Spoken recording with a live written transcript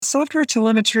software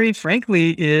telemetry,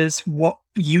 frankly, is what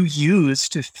you use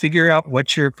to figure out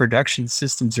what your production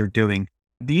systems are doing.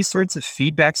 These sorts of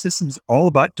feedback systems are all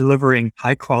about delivering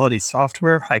high quality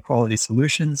software, high quality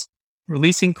solutions,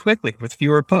 releasing quickly with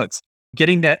fewer bugs.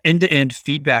 Getting that end to end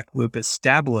feedback loop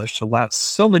established allows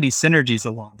so many synergies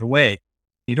along the way.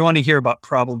 You don't want to hear about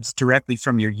problems directly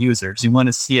from your users. You want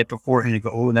to see it beforehand and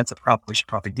go, oh, that's a problem. We should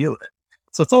probably deal with it.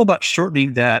 So it's all about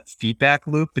shortening that feedback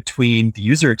loop between the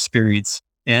user experience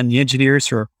and the engineers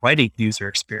who are writing the user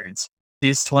experience.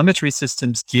 These telemetry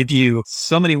systems give you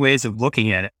so many ways of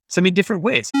looking at it, so many different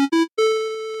ways.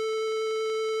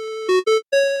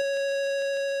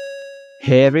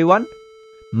 Hey everyone,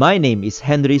 my name is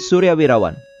Henry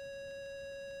Suryawirawan,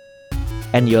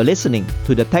 and you're listening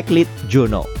to the Tech Lead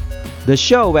Journal, the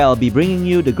show where I'll be bringing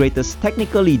you the greatest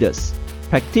technical leaders,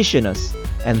 practitioners,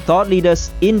 and thought leaders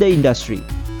in the industry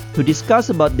to discuss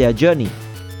about their journey,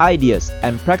 ideas,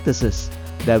 and practices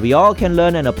that we all can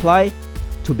learn and apply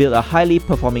to build a highly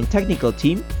performing technical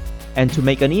team and to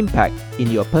make an impact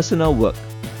in your personal work.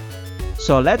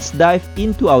 So let's dive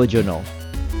into our journal.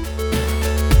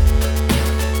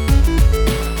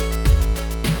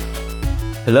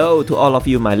 Hello to all of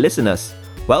you, my listeners.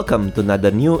 Welcome to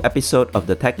another new episode of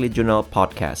the Tech Lead Journal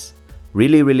podcast.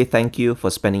 Really thank you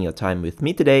for spending your time with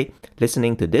me today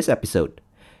listening to this episode.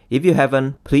 If you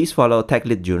haven't, please follow Tech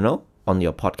Lead Journal on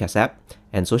your podcast app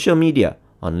and social media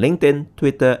on LinkedIn,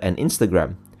 Twitter, and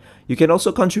Instagram. You can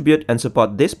also contribute and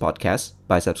support this podcast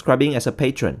by subscribing as a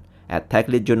patron at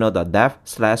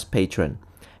techleadjournal.dev/patron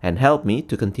and help me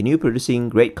to continue producing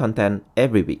great content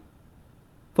every week.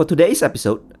 For today's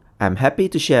episode, I'm happy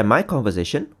to share my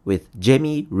conversation with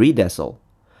Jamie Riedesel.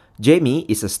 Jamie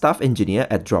is a staff engineer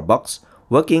at Dropbox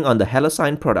working on the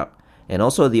HelloSign product and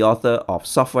also the author of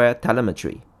Software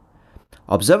Telemetry.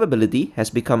 Observability has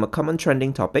become a common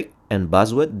trending topic and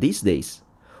buzzword these days.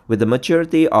 With the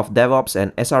maturity of DevOps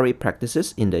and SRE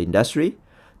practices in the industry,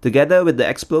 together with the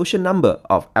explosion number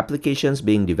of applications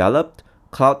being developed,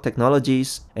 cloud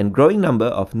technologies, and growing number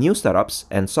of new startups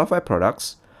and software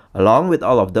products, along with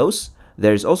all of those,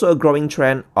 there is also a growing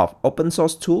trend of open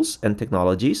source tools and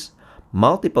technologies,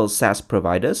 multiple SaaS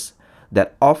providers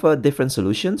that offer different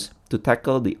solutions to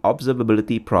tackle the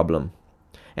observability problem.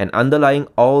 And underlying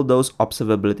all those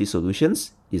observability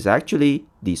solutions is actually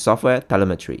the software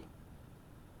telemetry.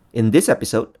 In this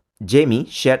episode, Jamie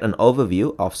shared an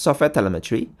overview of software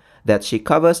telemetry that she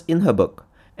covers in her book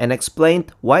and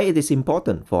explained why it is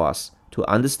important for us to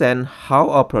understand how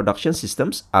our production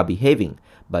systems are behaving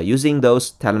by using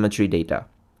those telemetry data.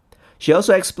 She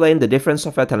also explained the different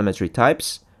software telemetry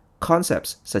types,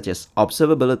 concepts such as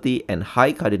observability and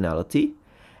high cardinality,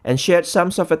 and shared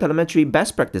some software telemetry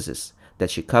best practices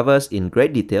that she covers in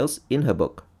great details in her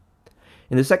book.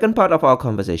 In the second part of our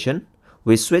conversation,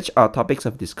 we switch our topics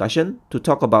of discussion to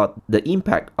talk about the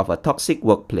impact of a toxic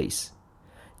workplace.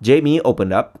 Jamie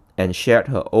opened up and shared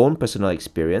her own personal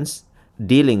experience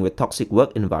dealing with toxic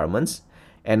work environments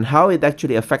and how it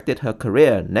actually affected her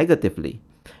career negatively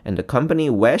and the company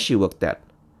where she worked at.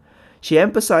 She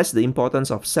emphasized the importance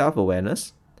of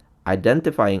self-awareness,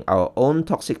 identifying our own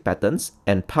toxic patterns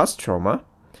and past trauma,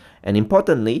 and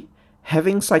importantly,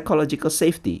 having psychological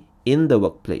safety in the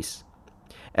workplace,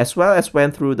 as well as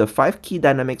went through the 5 key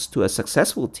dynamics to a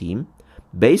successful team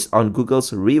based on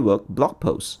Google's Rework blog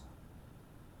post.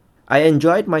 I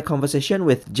enjoyed my conversation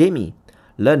with Jamie,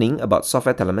 learning about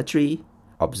software telemetry,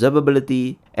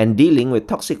 observability, and dealing with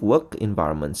toxic work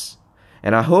environments.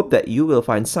 And I hope that you will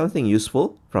find something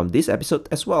useful from this episode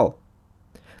as well.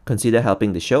 Consider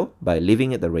helping the show by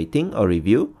leaving it a rating or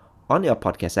review on your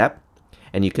podcast app,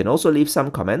 and you can also leave some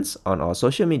comments on our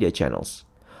social media channels.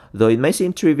 Though it may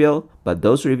seem trivial, but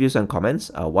those reviews and comments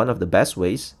are one of the best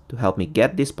ways to help me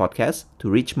get this podcast to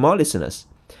reach more listeners.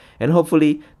 And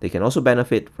hopefully, they can also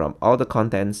benefit from all the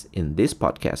contents in this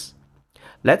podcast.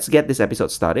 Let's get this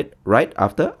episode started right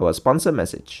after our sponsor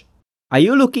message. Are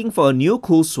you looking for a new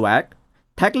cool swag?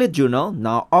 Tech Lead Journal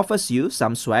now offers you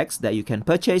some swags that you can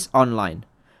purchase online.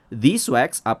 These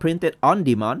swags are printed on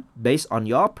demand based on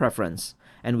your preference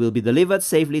and will be delivered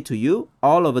safely to you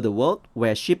all over the world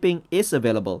where shipping is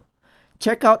available.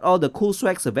 Check out all the cool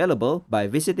swags available by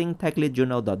visiting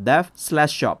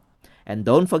techleadjournal.dev/shop. And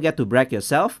don't forget to brag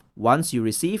yourself once you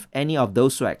receive any of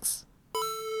those swags.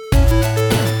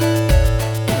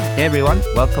 Hey everyone,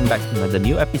 welcome back to another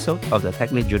new episode of the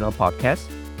Tech Lead Journal podcast.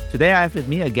 Today I have with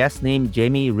me a guest named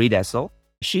Jamie Riedesel.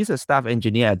 She's a staff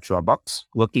engineer at Dropbox,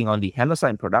 working on the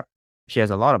HelloSign product. She has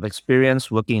a lot of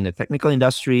experience working in the technical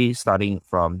industry, starting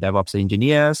from DevOps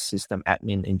engineers, system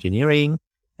admin engineering,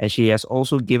 and she has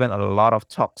also given a lot of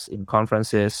talks in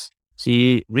conferences,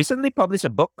 She recently published a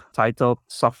book titled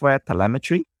Software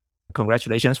Telemetry.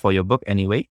 Congratulations for your book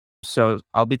anyway. So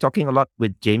I'll be talking a lot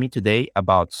with Jamie today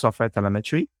about software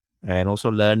telemetry and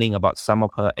also learning about some of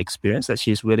her experience that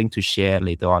she's willing to share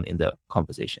later on in the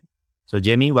conversation. So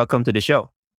Jamie, welcome to the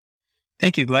show.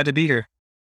 Thank you. Glad to be here.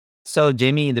 So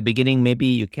Jamie, in the beginning, maybe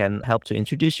you can help to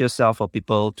introduce yourself for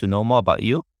people to know more about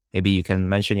you. Maybe you can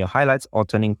mention your highlights or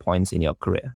turning points in your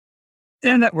career.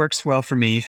 And that works well for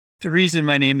me. The reason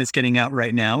my name is getting out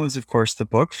right now is, of course, the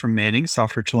book from Manning,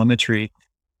 Software Telemetry.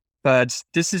 But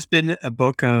this has been a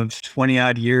book of 20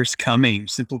 odd years coming,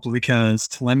 simply because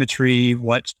telemetry,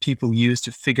 what people use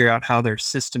to figure out how their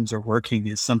systems are working,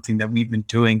 is something that we've been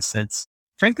doing since,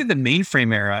 frankly, the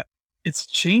mainframe era. It's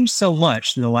changed so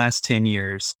much in the last 10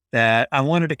 years that I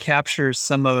wanted to capture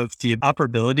some of the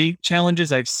operability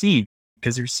challenges I've seen,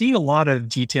 because you're seeing a lot of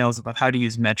details about how to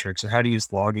use metrics or how to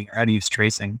use logging or how to use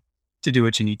tracing to do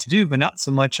what you need to do, but not so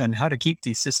much on how to keep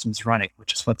these systems running,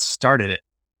 which is what started it.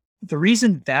 The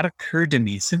reason that occurred to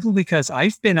me simply because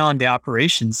I've been on the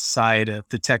operations side of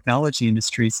the technology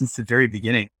industry since the very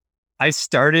beginning. I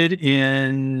started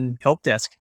in help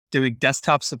desk doing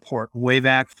desktop support way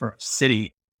back for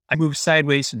Citi. I moved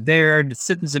sideways from there to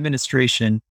systems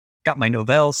administration, got my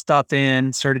Novell stuff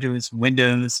in, started doing some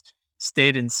Windows,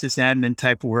 stayed in sysadmin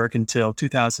type work until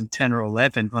 2010 or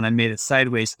 11 when I made a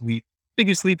sideways leap,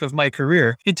 biggest leap of my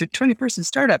career, into a 20-person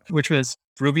startup, which was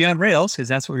Ruby on Rails, because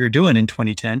that's what we were doing in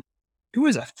 2010. It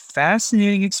was a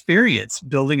fascinating experience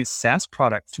building a SaaS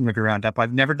product from the ground up.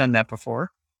 I've never done that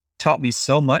before. Taught me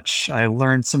so much. I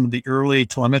learned some of the early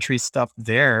telemetry stuff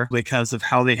there because of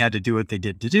how they had to do what they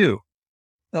did to do.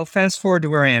 Well, fast forward to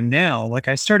where I am now. Like,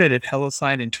 I started at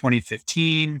HelloSign in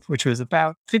 2015, which was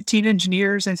about 15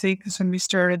 engineers, I think, is when we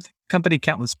started. The company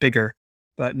count was bigger,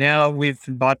 but now we've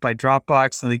been bought by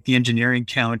Dropbox. I think the engineering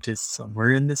count is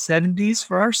somewhere in the 70s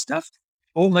for our stuff.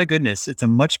 Oh my goodness, it's a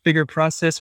much bigger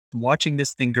process. Watching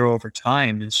this thing grow over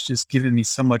time is just giving me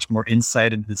so much more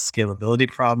insight into the scalability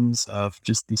problems of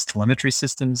just these telemetry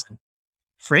systems. And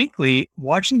frankly,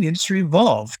 watching the industry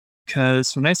evolve,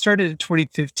 because when I started in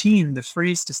 2015, the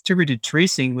phrase distributed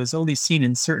tracing was only seen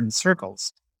in certain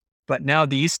circles. But now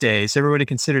these days, everybody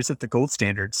considers it the gold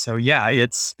standard. So yeah,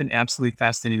 it's been absolutely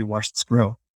fascinating to watch this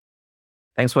grow.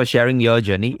 Thanks for sharing your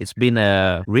journey. It's been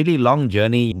a really long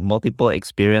journey, multiple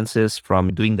experiences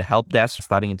from doing the help desk,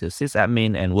 starting into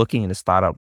sysadmin and working in a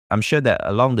startup. I'm sure that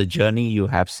along the journey, you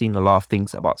have seen a lot of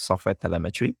things about software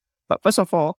telemetry. But first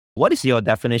of all, what is your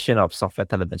definition of software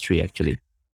telemetry actually?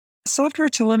 Software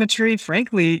telemetry,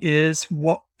 frankly, is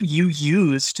what you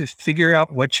use to figure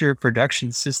out what your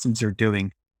production systems are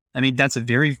doing. I mean, that's a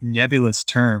very nebulous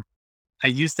term. I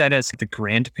use that as the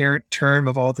grandparent term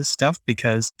of all this stuff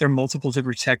because there are multiple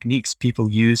different techniques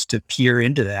people use to peer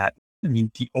into that. I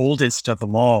mean, the oldest of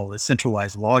them all is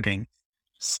centralized logging.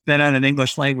 Spit out an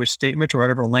English language statement or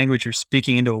whatever language you're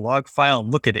speaking into a log file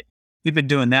and look at it. We've been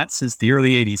doing that since the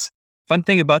early 80s. Fun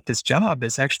thing about this job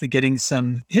is actually getting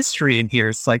some history in here.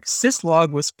 It's like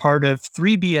syslog was part of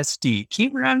 3BSD,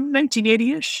 came around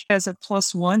 1980-ish as a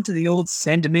plus one to the old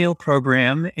send-to-mail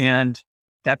program, and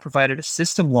that provided a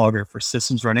system logger for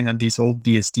systems running on these old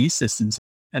BSD systems.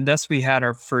 And thus we had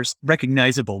our first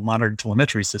recognizable modern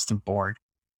telemetry system born.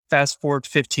 Fast forward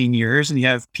 15 years and you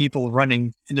have people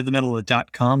running into the middle of the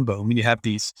 .com boom. And you have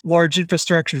these large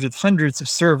infrastructures with hundreds of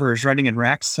servers running in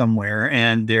racks somewhere,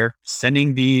 and they're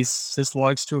sending these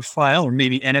syslogs to a file or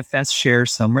maybe NFS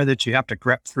shares somewhere that you have to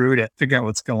grep through to figure out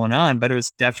what's going on. But it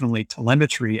was definitely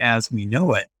telemetry as we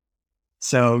know it.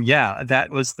 So yeah,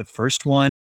 that was the first one.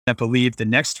 I believe the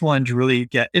next one to really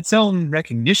get its own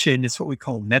recognition is what we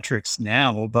call metrics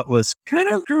now, but was kind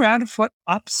of grew out of what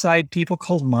upside people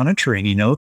called monitoring.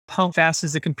 How fast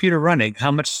is the computer running?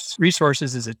 How much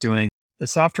resources is it doing? The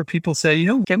software people say,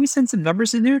 can we send some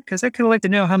numbers in there? Because I kind of like to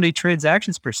know how many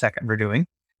transactions per second we're doing.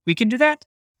 We can do that.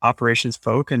 Operations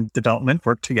folk and development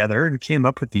worked together and came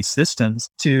up with these systems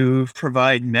to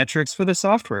provide metrics for the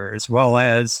software, as well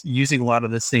as using a lot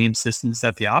of the same systems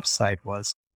that the ops side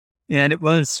was. And it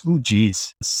was,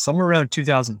 somewhere around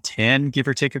 2010, give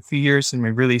or take a few years, and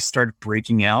we really started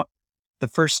breaking out. The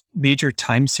first major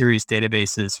time series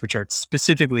databases, which are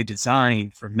specifically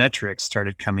designed for metrics,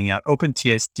 started coming out.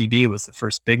 OpenTSDB was the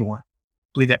first big one. I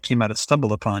believe that came out of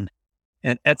StumbleUpon.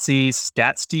 And Etsy's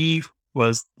StatsD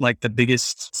was like the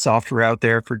biggest software out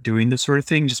there for doing this sort of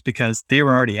thing, just because they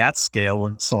were already at scale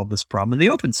and solved this problem, and they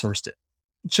open sourced it.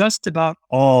 Just about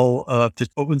all of the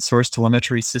open source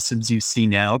telemetry systems you see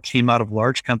now came out of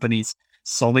large companies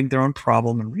solving their own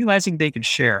problem and realizing they could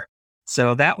share.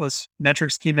 So that was,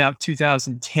 metrics came out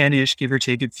 2010-ish, give or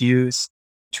take a few.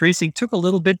 Tracing took a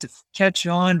little bit to catch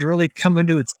on, to really come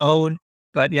into its own.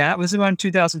 But yeah, it was around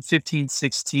 2015,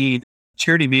 16.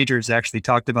 Charity Majors actually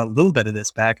talked about a little bit of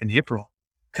this back in April,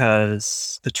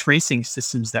 because the tracing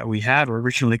systems that we had were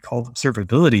originally called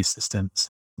observability systems.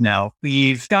 Now,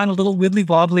 we've gone a little wibbly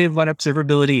wobbly of what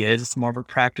observability is. It's more of a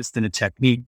practice than a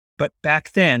technique. But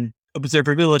back then,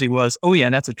 observability was, oh yeah,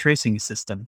 that's a tracing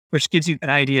system, which gives you an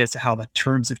idea as to how the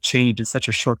terms have changed in such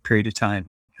a short period of time.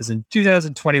 Because in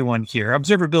 2021 here,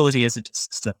 observability isn't a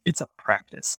system, it's a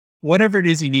practice. Whatever it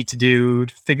is you need to do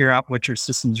to figure out what your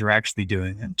systems are actually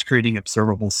doing and creating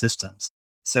observable systems.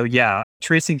 So yeah,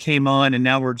 tracing came on, and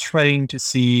now we're trying to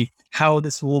see how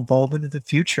this will evolve into the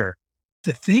future.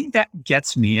 The thing that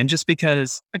gets me, and just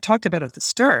because I talked about at the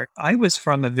start, I was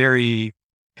from a very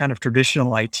kind of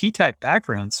traditional IT type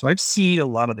background. So I've seen a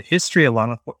lot of the history, a lot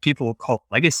of what people will call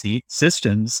legacy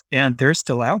systems, and they're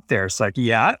still out there. It's like,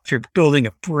 yeah, if you're building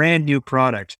a brand new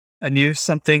product, a new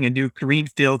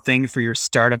greenfield thing for your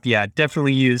startup, yeah,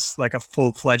 definitely use like a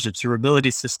full-fledged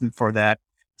observability system for that.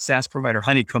 SaaS provider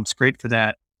Honeycomb's great for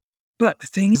that. But the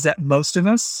thing is that most of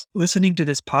us listening to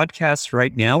this podcast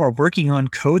right now are working on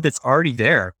code that's already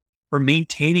there. We're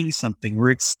maintaining something, we're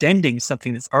extending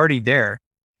something that's already there.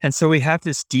 And so we have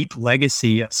this deep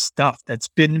legacy of stuff that's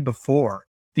been before.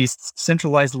 These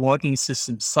centralized logging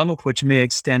systems, some of which may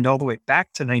extend all the way back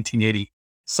to 1980.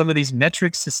 Some of these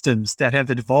metric systems that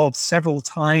have evolved several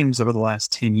times over the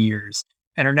last 10 years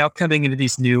and are now coming into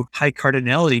these new high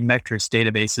cardinality metrics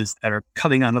databases that are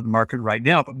coming onto the market right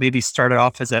now, but maybe started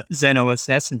off as a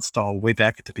XenOSS install way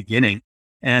back at the beginning.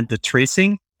 And the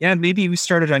tracing, yeah, maybe we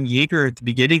started on Jaeger at the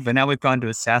beginning, but now we've gone to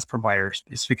a SaaS provider.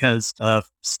 It's because of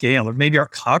scale, or maybe our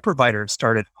cloud provider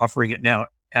started offering it now.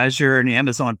 Azure and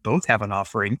Amazon both have an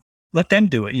offering. Let them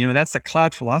do it. That's the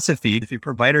cloud philosophy. If your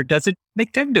provider does it,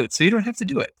 make them do it. So you don't have to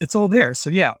do it. It's all there. So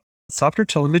yeah, software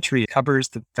telemetry covers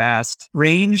the vast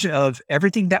range of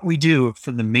everything that we do,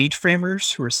 from the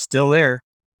mainframers who are still there.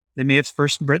 They may have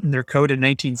first written their code in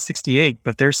 1968,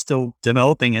 but they're still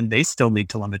developing and they still need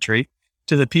telemetry,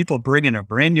 to the people bringing a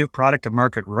brand new product to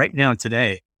market right now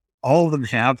today. All of them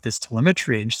have this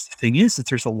telemetry. And just the thing is that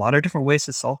there's a lot of different ways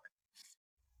to solve it.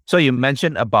 So you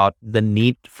mentioned about the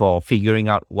need for figuring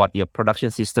out what your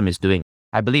production system is doing.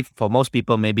 I believe for most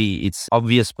people, maybe it's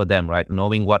obvious for them, right?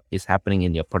 Knowing what is happening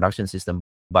in your production system.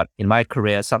 But in my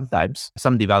career, sometimes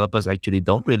some developers actually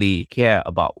don't really care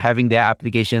about having their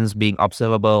applications being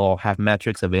observable or have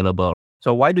metrics available.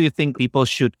 So why do you think people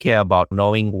should care about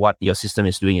knowing what your system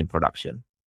is doing in production?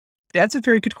 That's a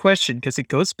very good question, because it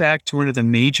goes back to one of the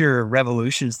major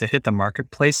revolutions that hit the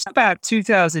marketplace about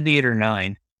 2008 or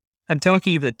 9. I'm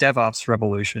talking of the DevOps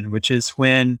revolution, which is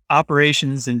when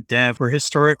operations and dev were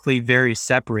historically very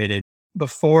separated.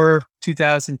 Before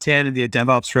 2010 and the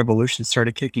DevOps revolution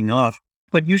started kicking off,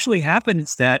 what usually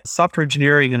happens is that software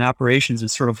engineering and operations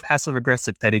is sort of passive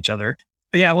aggressive at each other.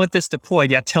 But yeah, I want this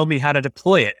deployed. Yeah, tell me how to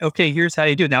deploy it. Okay, here's how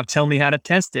you do it. Now tell me how to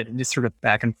test it. And just sort of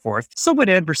back and forth. Somewhat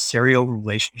adversarial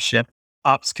relationship.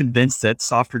 Ops convinced that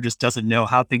software just doesn't know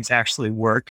how things actually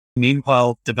work.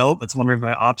 Meanwhile, development's wondering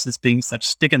why ops is being such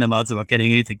stick in the muds about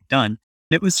getting anything done.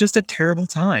 It was just a terrible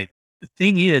time. The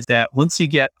thing is that once you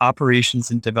get operations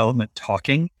and development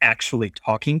actually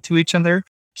talking to each other,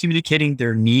 communicating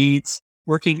their needs,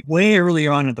 working way early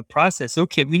on in the process,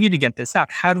 okay, we need to get this out.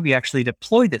 How do we actually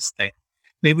deploy this thing?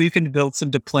 Maybe we can build some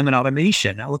deployment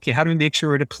automation. Now, okay, how do we make sure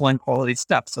we're deploying quality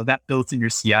stuff? So that builds in your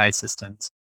CI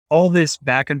systems. All this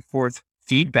back and forth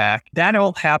feedback, that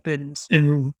all happens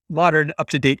in modern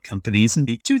up-to-date companies in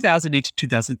the 2008 to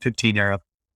 2015 era.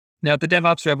 Now, the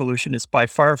DevOps revolution is by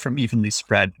far from evenly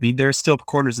spread. I mean, there are still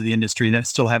corners of the industry that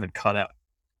still haven't caught up.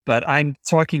 But I'm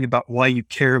talking about why you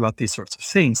care about these sorts of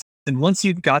things. And once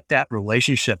you've got that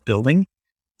relationship building,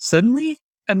 suddenly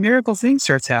a miracle thing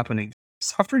starts happening.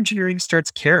 Software engineering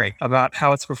starts caring about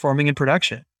how it's performing in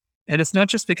production. And it's not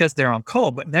just because they're on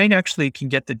call, but now you actually can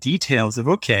get the details of,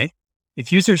 okay,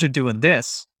 if users are doing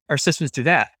this, our systems do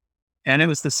that. And it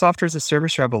was the software as a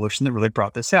service revolution that really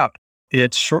brought this out.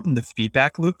 It shortened the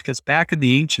feedback loop, because back in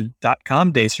the ancient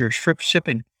 .com days, you're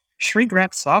shipping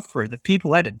shrink-wrapped software that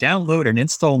people had to download and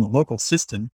install in the local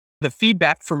system. The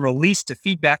feedback from release to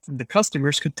feedback from the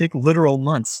customers could take literal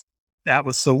months. That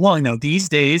was so long. Now, these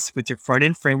days, with your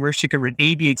front-end frameworks, you can run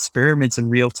A/B experiments in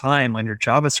real time on your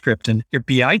JavaScript, and your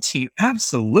BI team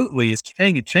absolutely is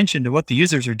paying attention to what the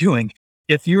users are doing.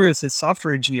 If you as a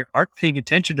software engineer aren't paying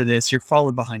attention to this, you're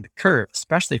falling behind the curve,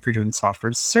 especially if you're doing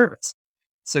software as a service.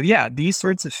 So yeah, these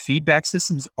sorts of feedback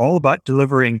systems are all about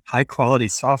delivering high quality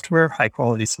software, high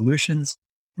quality solutions,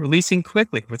 releasing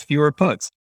quickly with fewer bugs.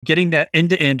 Getting that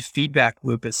end-to-end feedback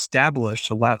loop established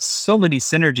allows so many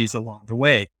synergies along the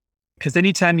way. Because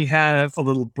anytime you have a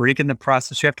little break in the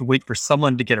process, you have to wait for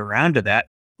someone to get around to that.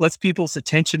 Lets people's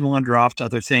attention wander off to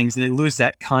other things and they lose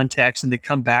that context and they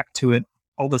come back to it.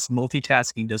 All this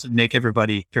multitasking doesn't make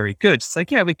everybody very good. It's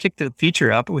like, yeah, we kicked the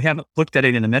feature out, but we haven't looked at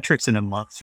it in the metrics in a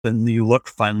month. Then you look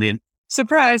finally and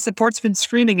surprise, the port's been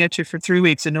screaming at you for 3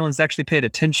 weeks and no one's actually paid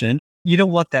attention. You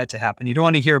don't want that to happen. You don't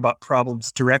want to hear about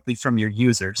problems directly from your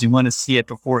users. You want to see it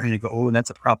beforehand and go, oh,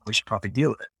 that's a problem. We should probably deal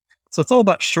with it. So it's all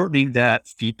about shortening that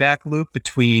feedback loop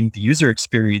between the user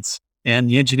experience and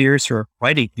the engineers who are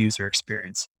writing the user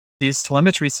experience. These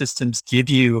telemetry systems give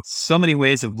you so many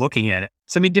ways of looking at it,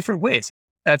 so many different ways.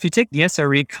 If you take the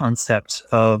SRE concept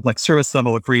of like service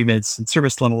level agreements and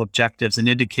service level objectives and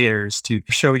indicators to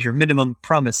show your minimum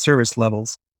promise service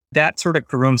levels, that sort of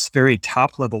gross, very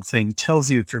top level thing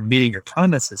tells you if you're meeting your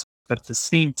promises. But at the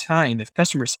same time, if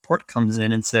customer support comes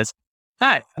in and says,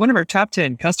 hi, one of our top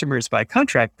 10 customers by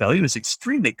contract value is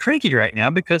extremely cranky right now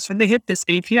because when they hit this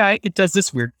API, it does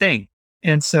this weird thing.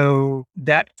 And so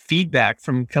that feedback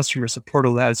from customer support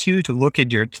allows you to look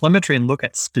at your telemetry and look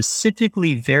at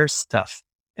specifically their stuff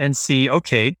and see,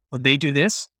 okay, when they do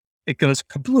this, it goes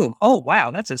kabloom. Oh, wow,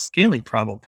 that's a scaling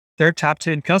problem. They're top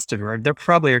 10 customer. They're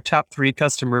probably our top 3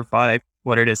 customer by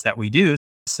what it is that we do.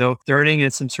 So they're running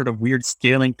into some sort of weird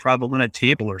scaling problem on a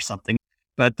table or something.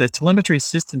 But the telemetry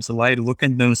systems allow you to look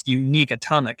in those unique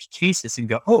atomic cases and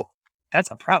go, oh, that's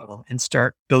a problem, and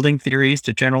start building theories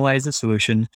to generalize the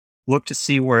solution, look to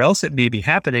see where else it may be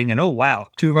happening. And oh, wow,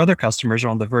 2 other customers are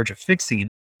on the verge of fixing it.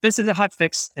 This is a hot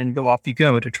fix, and go off you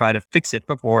go to try to fix it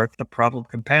before the problem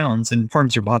compounds and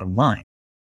harms your bottom line.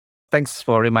 Thanks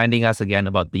for reminding us again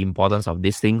about the importance of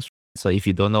these things. So if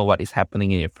you don't know what is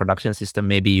happening in your production system,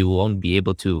 maybe you won't be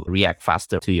able to react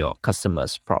faster to your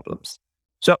customers' problems.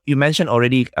 So you mentioned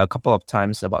already a couple of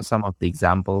times about some of the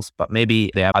examples, but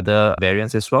maybe there are other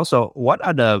variants as well. So what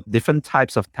are the different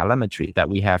types of telemetry that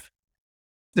we have?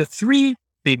 The 3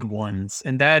 big ones,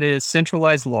 and that is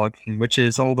centralized logging, which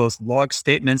is all those log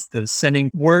statements, those sending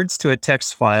words to a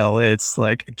text file. It's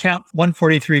like account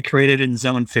 143 created in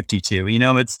zone 52.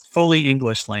 It's fully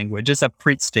English language. It's a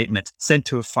print statement sent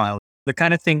to a file. The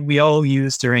kind of thing we all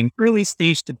use during early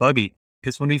stage debugging.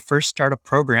 Because when we first start a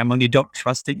program, when you don't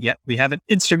trust it yet, we haven't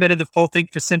instrumented the full thing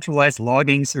for centralized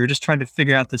logging. So we're just trying to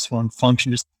figure out this one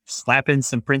function, just slap in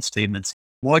some print statements.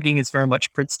 Logging is very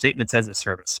much print statements as a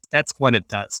service. That's what it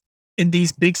does. In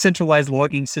these big centralized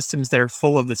logging systems that are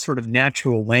full of this sort of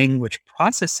natural language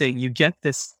processing, you get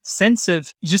this sense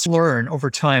of, you just learn over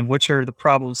time, which are the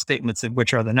problem statements and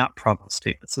which are the not problem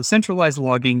statements. So centralized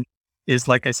logging is,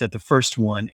 like I said, the first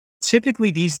one. Typically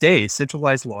these days,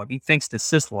 centralized logging, thanks to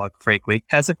syslog, frankly,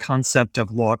 has a concept of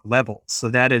log levels. So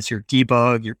that is your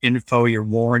debug, your info, your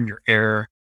warn, your error.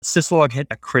 Syslog hit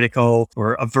a critical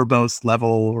or a verbose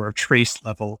level or a trace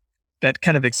level that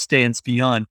kind of extends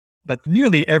beyond. But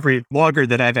nearly every logger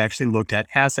that I've actually looked at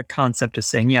has a concept of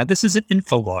saying, yeah, this is an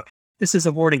info log. This is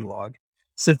a warning log.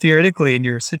 So theoretically, in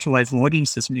your centralized logging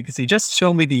system, you can say, just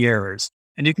show me the errors,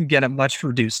 and you can get a much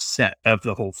reduced set of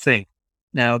the whole thing.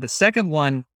 Now, the second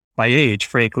one, by age,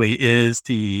 frankly, is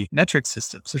the metric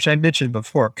systems, which I mentioned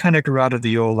before, kind of grew out of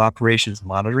the old operations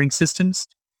monitoring systems,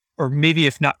 or maybe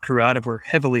if not grew out of, were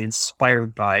heavily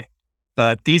inspired by.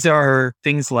 But these are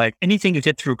things like anything you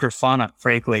get through Grafana,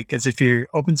 frankly, because if you're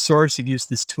open source, you use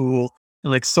this tool.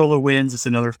 Like SolarWinds is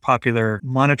another popular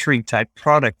monitoring type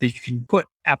product that you can put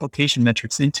application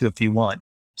metrics into if you want.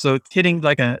 So hitting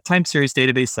like a time series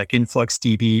database like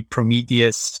InfluxDB,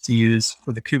 Prometheus to use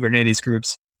for the Kubernetes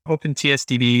groups,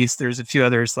 OpenTSDBs, there's a few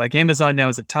others. Like Amazon now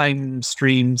is a time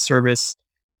stream service.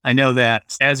 I know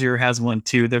that Azure has one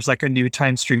too. There's like a new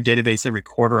time stream database every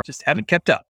quarter. Just haven't kept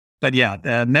up. But yeah,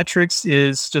 the metrics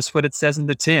is just what it says in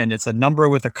the tin. It's a number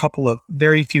with a couple of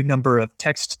very few number of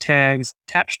text tags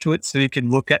attached to it. So you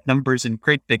can look at numbers and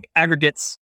create big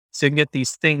aggregates. So you can get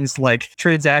these things like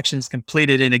transactions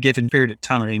completed in a given period of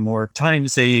time, or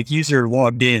times a user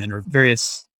logged in, or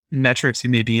various metrics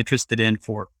you may be interested in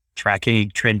for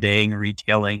tracking, trending, or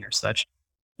retailing or such.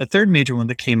 The third major one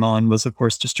that came on was, of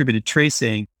course, distributed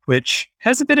tracing, which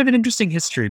has a bit of an interesting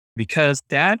history because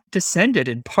that descended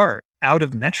in part out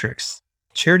of metrics.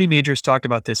 Charity Majors talked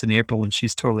about this in April, and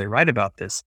she's totally right about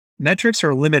this. Metrics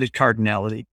are limited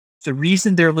cardinality. The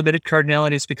reason they're limited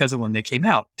cardinality is because of when they came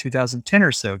out, 2010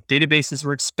 or so. Databases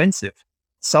were expensive.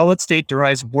 Solid state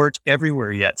derives weren't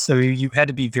everywhere yet. So you had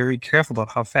to be very careful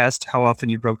about how fast, how often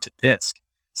you wrote to disk.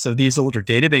 So these older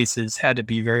databases had to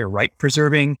be very write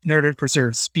preserving in order to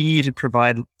preserve speed and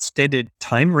provide stated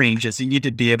time ranges. You need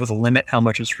to be able to limit how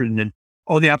much is written, and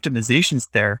all the optimizations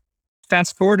there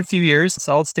Fast forward a few years,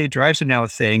 solid state drives are now a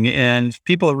thing, and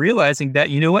people are realizing that,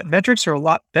 metrics are a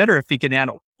lot better if you can add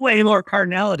way more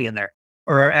cardinality in there,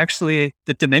 or actually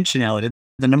the dimensionality,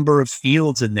 the number of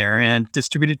fields in there. And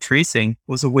distributed tracing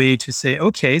was a way to say,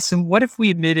 okay, so what if we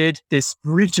emitted this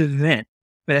bridge event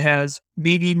that has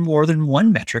maybe more than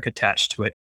one metric attached to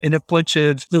it, and a bunch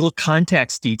of little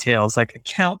context details like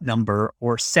account number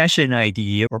or session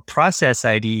ID or process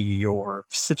ID or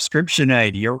subscription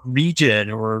ID or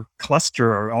region or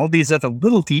cluster or all these other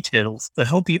little details that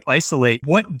help you isolate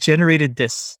what generated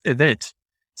this event.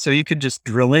 So you could just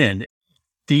drill in.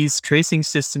 These tracing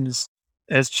systems,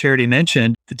 as Charity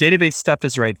mentioned, the database stuff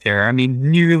is right there. I mean,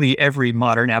 nearly every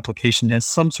modern application has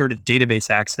some sort of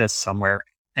database access somewhere,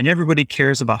 and everybody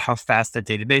cares about how fast that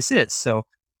database is. So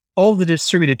all the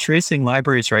distributed tracing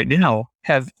libraries right now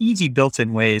have easy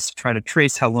built-in ways to try to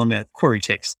trace how long a query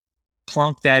takes.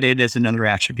 Plonk that in as another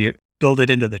attribute, build it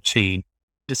into the chain.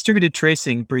 Distributed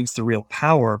tracing brings the real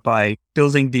power by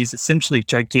building these essentially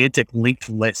gigantic linked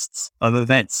lists of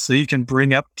events so you can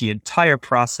bring up the entire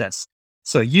process.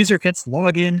 So a user gets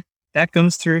login, that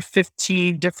goes through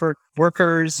 15 different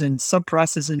workers and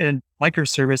sub-processes and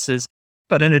microservices.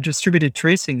 But in a distributed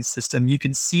tracing system, you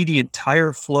can see the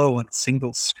entire flow on a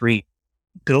single screen.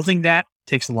 Building that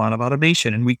takes a lot of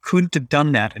automation, and we couldn't have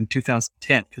done that in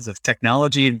 2010 because of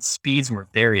technology and speeds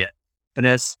weren't there yet. But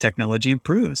as technology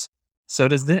improves, so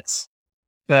does this.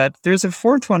 But there's a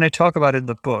fourth one I talk about in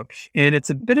the book, and it's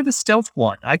a bit of a stealth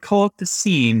one. I call it the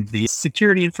SIEM, the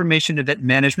Security Information Event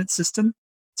Management System.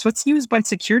 It's what's used by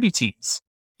security teams.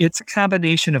 It's a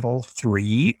combination of all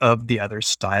three of the other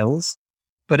styles.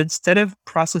 But instead of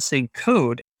processing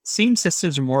code, SIEM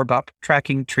systems are more about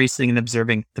tracking, tracing, and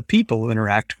observing the people who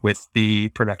interact with the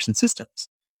production systems.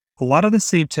 A lot of the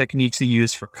same techniques you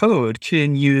use for code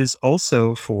can use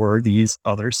also for these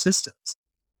other systems.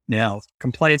 Now,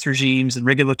 compliance regimes and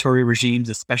regulatory regimes,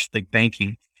 especially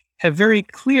banking, have very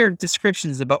clear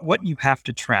descriptions about what you have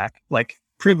to track, like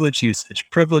privilege usage,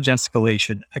 privilege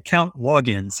escalation, account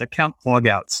logins, account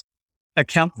logouts,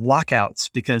 account lockouts,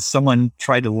 because someone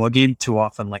tried to log in too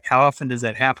often. Like, how often does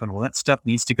that happen? Well, that stuff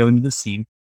needs to go into the SIEM.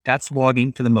 That's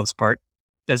logging for the most part.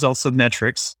 There's also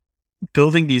metrics,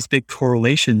 building these big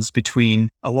correlations between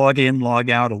a login,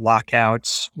 logout, a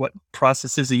lockout, what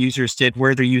processes the users did,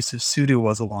 where their use of sudo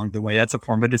was along the way. That's a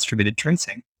form of distributed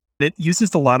tracing. It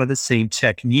uses a lot of the same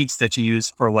techniques that you use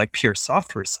for like pure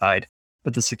software side,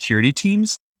 but the security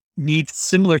teams need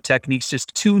similar techniques,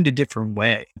 just tuned a different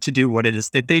way to do what it is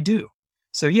that they do.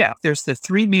 So yeah, there's the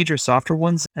three major software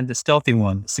ones and the stealthy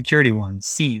one, the security one,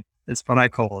 SIEM. That's what I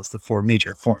call as the four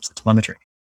major forms of telemetry.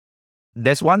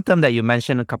 There's one term that you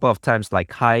mentioned a couple of times,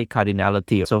 like high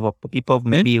cardinality. So for people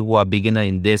maybe who are beginner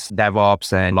in this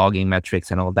DevOps and logging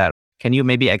metrics and all that, can you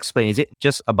maybe explain, is it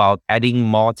just about adding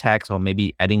more tags or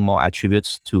maybe adding more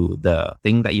attributes to the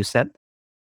thing that you said?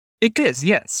 It is,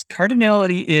 yes.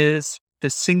 Cardinality is the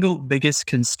single biggest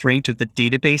constraint of the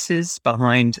databases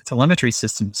behind telemetry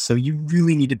systems. So you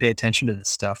really need to pay attention to this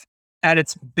stuff. At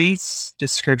its base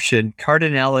description,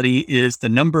 cardinality is the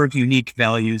number of unique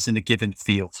values in a given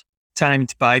field,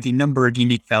 timed by the number of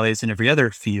unique values in every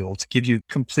other field to give you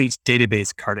complete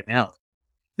database cardinality.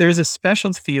 There's a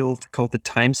special field called the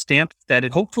timestamp that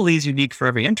it hopefully is unique for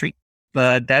every entry,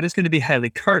 but that is going to be highly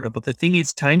cardinal. But the thing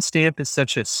is, timestamp is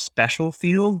such a special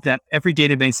field that every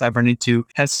database I've run into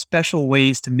has special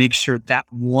ways to make sure that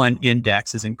one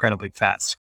index is incredibly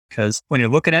fast. Because when you're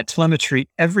looking at telemetry,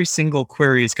 every single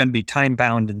query is going to be time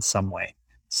bound in some way.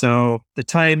 So the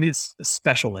time is a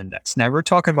special index. Now we're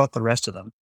talking about the rest of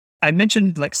them. I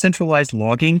mentioned like centralized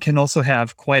logging can also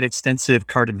have quite extensive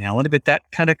cardinality, but that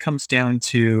kind of comes down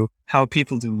to how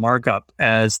people do markup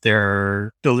as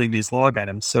they're building these log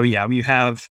items. So yeah, you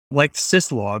have like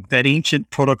syslog, that ancient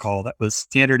protocol that was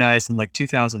standardized in like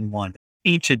 2001,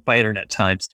 ancient by internet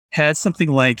times, has something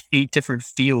like 8 different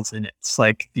fields in it. It's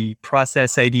like the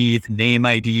process ID, the name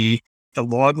ID, the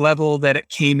log level that it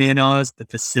came in as, the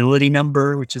facility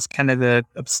number, which is kind of the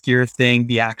obscure thing,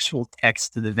 the actual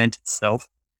text of the event itself.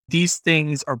 These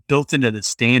things are built into the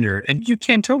standard, and you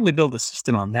can totally build a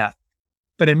system on that.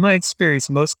 But in my experience,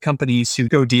 most companies who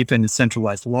go deep into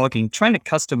centralized logging trying to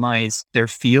customize their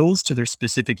fields to their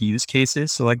specific use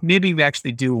cases. So like maybe we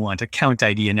actually do want account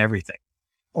ID and everything,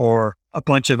 or a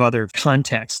bunch of other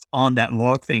context on that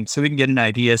log thing so we can get an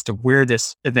idea as to where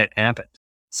this event happened.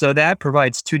 So that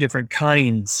provides 2 different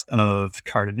kinds of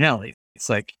cardinality. It's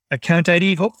like account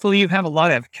ID, hopefully you have a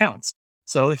lot of accounts.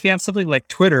 So if you have something like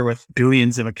Twitter with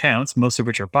billions of accounts, most of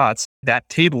which are bots, that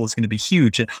table is going to be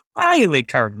huge and highly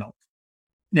cardinal.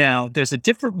 Now, there's a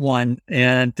different one,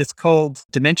 and it's called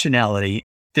dimensionality.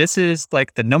 This is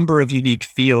like the number of unique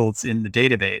fields in the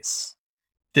database.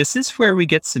 This is where we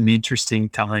get some interesting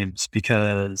times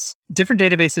because different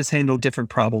databases handle different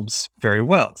problems very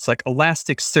well. It's like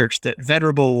Elasticsearch, that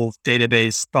venerable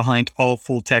database behind all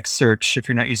full text search, if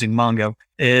you're not using Mongo,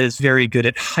 is very good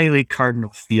at highly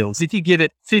cardinal fields. If you give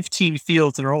it 15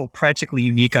 fields that are all practically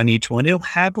unique on each one, it'll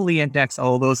happily index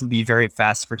all of those and be very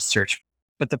fast for search.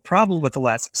 But the problem with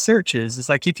Elasticsearch is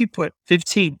like if you put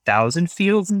 15,000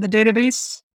 fields in the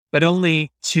database, but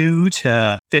only 2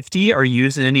 to 50 are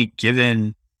used in any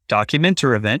given document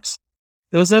or event,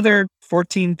 those other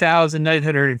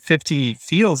 14,950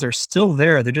 fields are still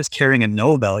there. They're just carrying a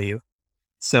null value.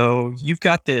 So you've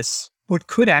got this, what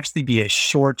could actually be a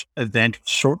short event,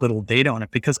 short little data on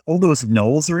it, because all those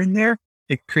nulls are in there.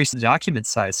 It increases the document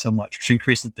size so much, which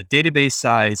increases the database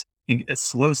size. It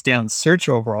slows down search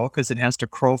overall because it has to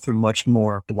crawl through much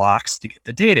more blocks to get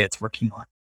the data it's working on.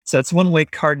 So that's one way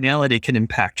cardinality can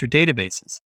impact your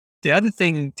databases. The other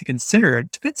thing to consider,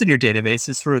 it depends on your database,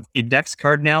 is sort of index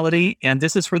cardinality. And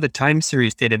this is where the time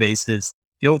series databases,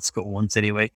 the old school ones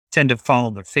anyway, tend to fall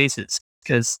on their faces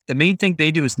because the main thing they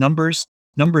do is numbers.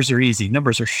 Numbers are easy.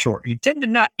 Numbers are short. You tend to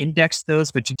not index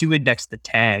those, but you do index the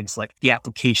tags like the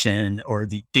application or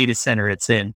the data center it's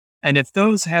in. And if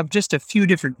those have just a few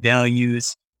different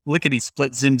values, lickety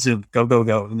split, zim, zoom, go, go,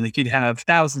 go. I mean, you could have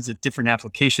thousands of different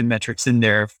application metrics in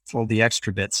there for all the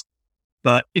extra bits.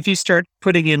 But if you start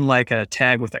putting in like a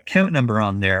tag with a count number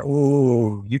on there,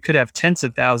 you could have tens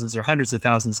of thousands or hundreds of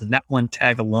thousands in that one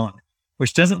tag alone,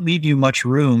 which doesn't leave you much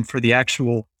room for the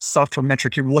actual software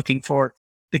metric you're looking for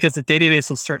because the database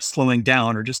will start slowing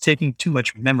down or just taking too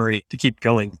much memory to keep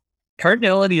going.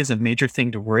 Cardinality is a major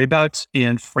thing to worry about.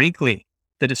 And frankly,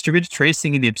 the distributed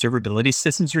tracing and the observability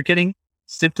systems you're getting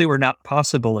simply were not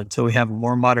possible until we have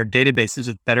more modern databases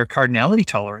with better cardinality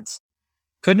tolerance.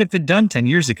 Couldn't have been done 10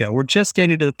 years ago. We're just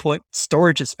getting to the point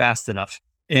storage is fast enough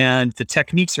and the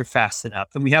techniques are fast enough.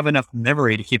 And we have enough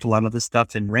memory to keep a lot of this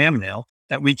stuff in RAM now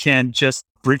that we can just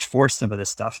brute force some of this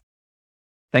stuff.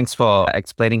 Thanks for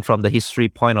explaining from the history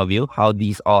point of view how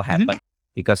these all happen.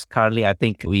 Because currently, I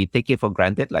think we take it for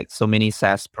granted, like so many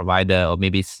SaaS provider or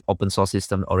maybe open source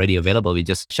system already available. We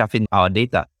just shove in our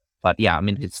data. But yeah, I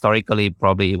mean, historically,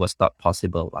 probably it was not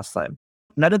possible last time.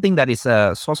 Another thing that is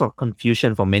a source of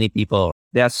confusion for many people,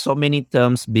 there are so many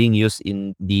terms being used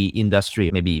in the industry.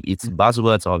 Maybe it's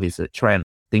buzzwords or it's a trend.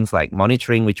 Things like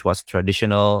monitoring, which was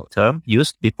traditional term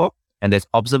used before. And there's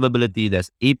observability, there's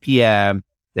APM,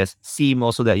 there's SIEM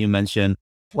also that you mentioned.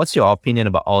 What's your opinion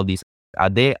about all these? Are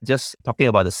they just talking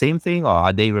about the same thing or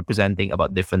are they representing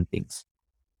about different things?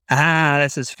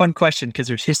 That's a fun question because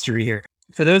there's history here.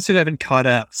 For those who haven't caught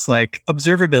up, it's like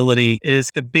observability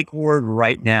is the big word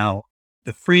right now.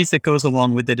 The phrase that goes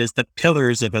along with it is the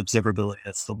pillars of observability.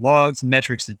 That's the logs,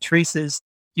 metrics, and traces.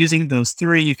 Using those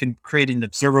three, you can create an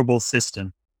observable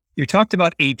system. You talked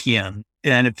about APM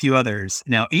and a few others.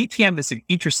 Now, APM is an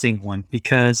interesting one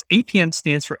because APM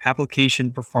stands for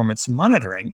Application Performance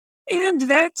Monitoring. And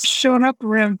that's shown up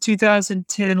around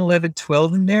 2010, 11,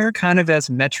 12 in there, kind of as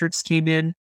metrics came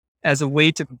in as a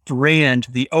way to brand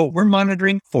we're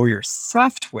monitoring for your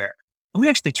software. And we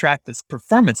actually track this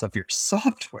performance of your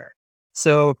software.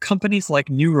 So companies like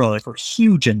New Relic are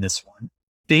huge in this one.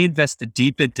 They invested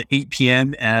deep into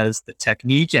APM as the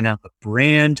technique and as the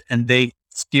brand, and they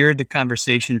steered the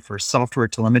conversation for software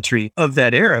telemetry of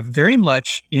that era very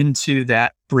much into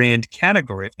that brand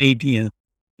category of APM.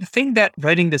 The thing that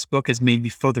writing this book has made me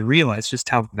further realize just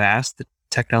how vast the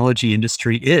technology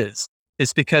industry is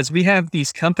because we have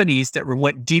these companies that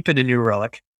went deep into New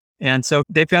Relic. And so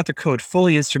they've got their code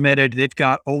fully instrumented. They've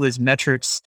got all these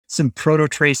metrics, some proto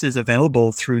traces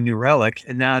available through New Relic.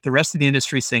 And now the rest of the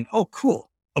industry is saying, oh, cool,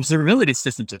 observability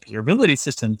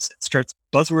systems. It starts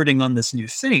buzzwording on this new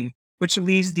thing, which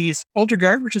leaves these older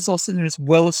guard, which is also known as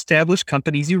well-established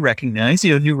companies you recognize,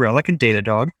 New Relic and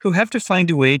Datadog, who have to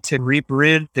find a way to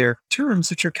rebrand their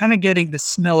terms, which are kind of getting the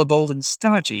smell of old and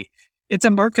stodgy. It's a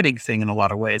marketing thing in a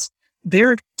lot of ways.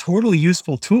 They're totally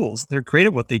useful tools. They're great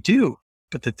at what they do.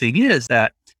 But the thing is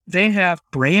that they have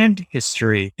brand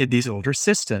history in these older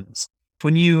systems.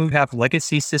 When you have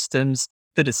legacy systems,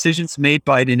 the decisions made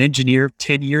by an engineer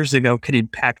 10 years ago can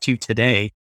impact you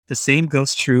today. The same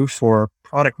goes true for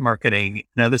product marketing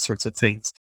and other sorts of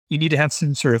things. You need to have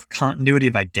some sort of continuity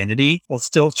of identity while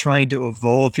still trying to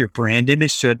evolve your brand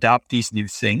image to adopt these new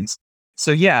things.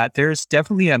 So yeah, there's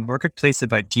definitely a marketplace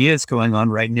of ideas going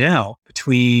on right now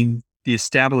between the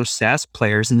established SaaS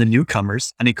players and the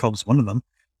newcomers, Honeycomb's one of them,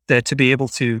 that to be able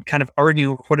to kind of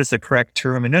argue what is the correct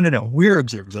term. And no, we're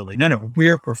observability. No,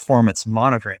 we're performance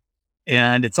monitoring.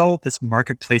 And it's all this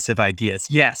marketplace of ideas.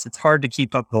 Yes, it's hard to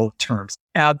keep up both terms.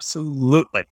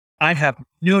 Absolutely. I have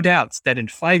no doubts that in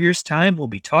 5 years' time, we'll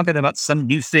be talking about some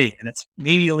new thing. And it's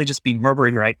maybe only just be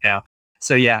murmuring right now.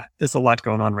 So yeah, there's a lot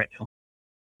going on right now.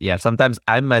 Yeah, sometimes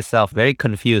I'm myself very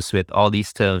confused with all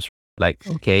these terms. Like,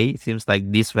 okay, it seems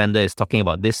like this vendor is talking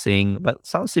about this thing, but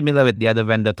sounds similar with the other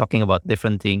vendor talking about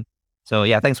different thing. So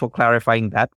yeah, thanks for clarifying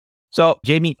that. So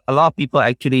Jamie, a lot of people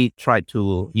actually try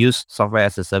to use software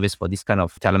as a service for this kind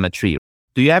of telemetry.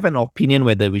 Do you have an opinion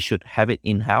whether we should have it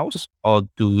in-house or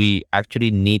do we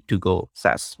actually need to go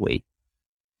SaaS way?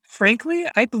 Frankly,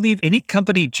 I believe any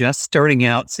company just starting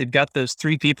out, so they've got those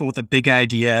three people with a big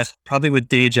idea, probably with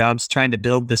day jobs trying to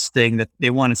build this thing that they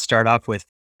want to start off with.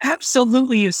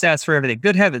 Absolutely use SaaS for everything.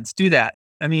 Good heavens, do that.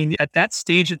 I mean, at that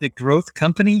stage of the growth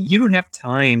company, you don't have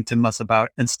time to muss about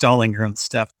installing your own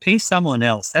stuff. Pay someone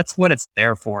else. That's what it's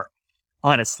there for.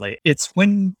 Honestly, it's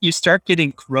when you start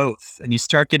getting growth and you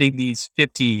start getting these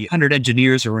 50, 100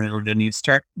 engineers around and you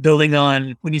start building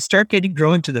on, when you start getting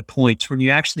growing to the point when you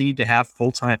actually need to have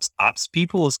full-time ops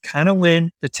people is kind of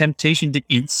when the temptation to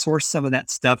insource some of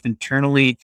that stuff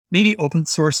internally, maybe open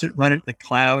source it, run it in the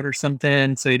cloud or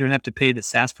something so you don't have to pay the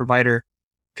SaaS provider.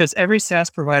 Because every SaaS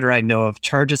provider I know of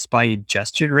charges by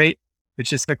ingestion rate,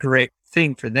 which is a great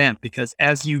thing for them because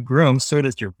as you grow, so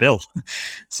does your bill.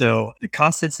 So the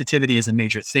cost sensitivity is a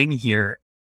major thing here.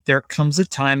 There comes a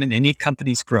time in any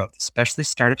company's growth, especially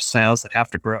startup styles that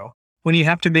have to grow, when you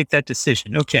have to make that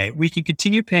decision. Okay, we can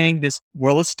continue paying this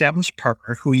well-established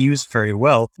partner who we use very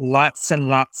well, lots and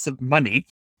lots of money,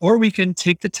 or we can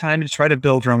take the time to try to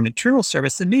build our own internal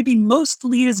service that maybe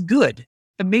mostly is good,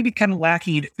 but maybe kind of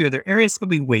lacking in a few other areas, but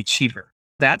be way cheaper.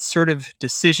 That sort of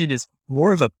decision is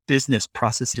more of a business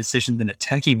process decision than a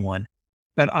techie one.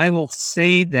 But I will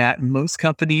say that most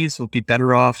companies will be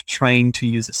better off trying to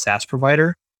use a SaaS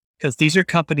provider because these are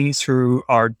companies who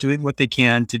are doing what they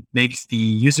can to make the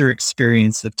user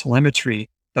experience of telemetry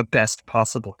the best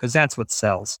possible because that's what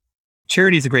sells.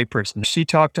 Charity is a great person. She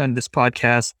talked on this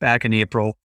podcast back in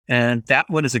April, and that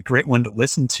one is a great one to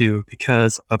listen to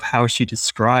because of how she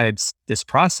describes this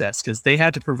process, because they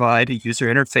had to provide a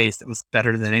user interface that was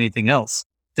better than anything else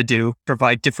to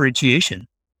provide differentiation.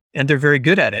 And they're very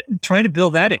good at it. And trying to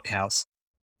build that in-house.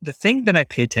 The thing that I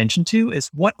pay attention to is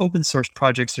what open source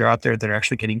projects are out there that are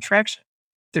actually getting traction.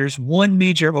 There's one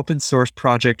major open source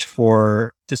project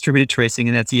for distributed tracing,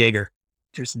 and that's Jaeger.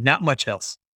 There's not much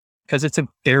else because it's a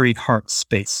very hard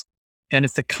space. And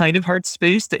it's the kind of hard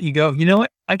space that you go, you know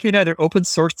what? I could either open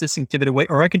source this and give it away,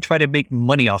 or I can try to make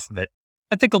money off of it.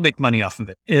 I think I'll make money off of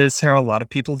it, is how a lot of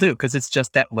people do, because it's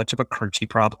just that much of a crunchy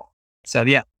problem. So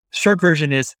yeah, short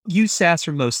version is use SaaS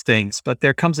for most things, but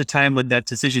there comes a time when that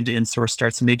decision to insource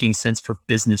starts making sense for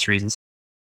business reasons.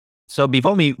 So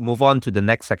before we move on to the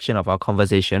next section of our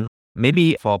conversation,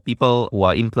 maybe for people who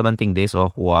are implementing this or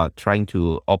who are trying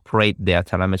to operate their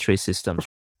telemetry systems,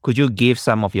 could you give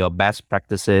some of your best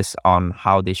practices on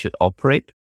how they should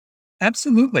operate?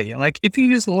 Absolutely. Like if you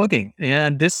use logging,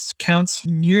 and this counts,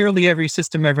 nearly every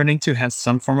system I've run into has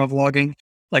some form of logging.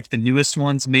 Like the newest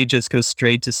ones may just go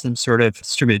straight to some sort of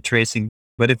distributed tracing.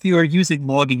 But if you are using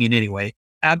logging in any way,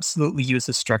 absolutely use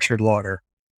a structured logger.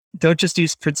 Don't just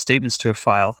use print statements to a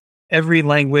file. Every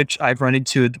language I've run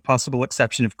into, with the possible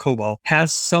exception of COBOL,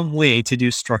 has some way to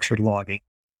do structured logging.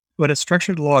 What a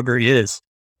structured logger is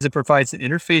it provides an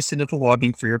interface into the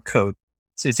logging for your code.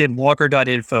 So it's in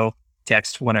logger.info,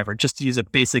 text, whatever, just to use a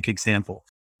basic example.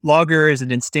 Logger is an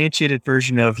instantiated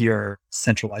version of your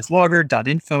centralized logger.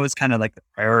 .info is kind of like the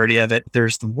priority of it.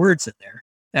 There's the words in there.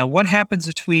 Now, what happens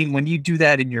between when you do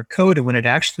that in your code and when it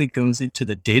actually goes into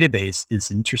the database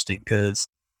is interesting because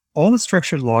all the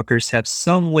structured loggers have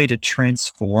some way to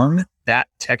transform that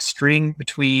text string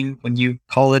between when you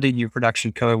call it in your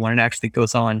production code, when it actually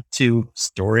goes on to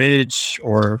storage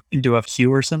or into a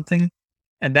queue or something.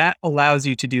 And that allows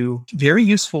you to do very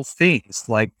useful things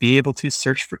like be able to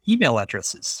search for email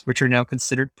addresses, which are now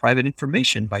considered private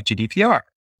information by GDPR.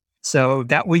 So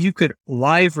that way you could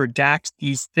live redact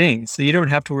these things so you don't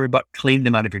have to worry about cleaning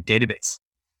them out of your database.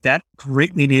 That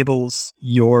greatly enables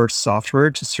your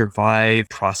software to survive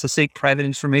processing private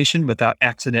information without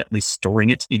accidentally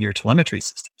storing it in your telemetry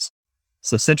systems.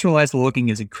 So centralized logging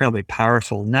is incredibly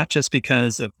powerful, not just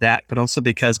because of that, but also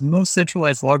because most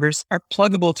centralized loggers are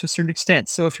pluggable to a certain extent.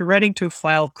 So if you're writing to a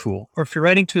file, cool. Or if you're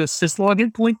writing to a syslog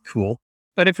endpoint, cool.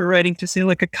 But if you're writing to, say,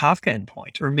 like a Kafka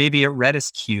endpoint, or maybe a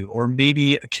Redis queue, or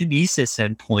maybe a Kinesis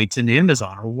endpoint in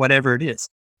Amazon, or whatever it is,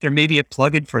 there may be a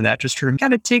plugin for that just to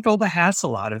kind of take all the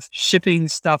hassle out of shipping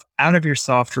stuff out of your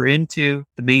software into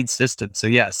the main system. So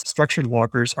yes, structured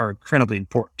loggers are incredibly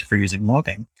important for using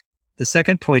logging. The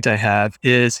second point I have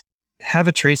is have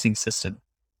a tracing system.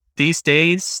 These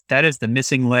days, that is the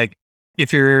missing leg.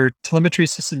 If your telemetry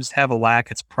systems have a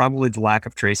lack, it's probably the lack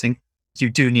of tracing. You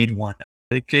do need one.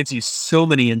 It gives you so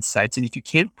many insights. And if you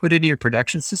can't put it in your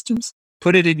production systems,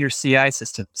 put it in your CI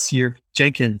systems, your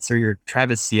Jenkins or your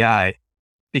Travis CI,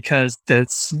 because the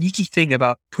sneaky thing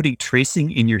about putting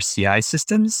tracing in your CI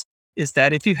systems is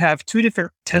that if you have two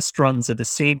different test runs of the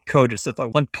same code, just with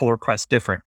one pull request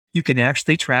different, you can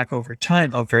actually track over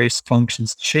time how various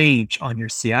functions change on your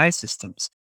CI systems.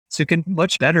 So you can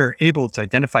much better able to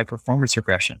identify performance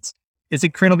regressions. It's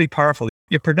incredibly powerful.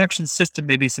 Your production system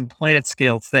may be some planet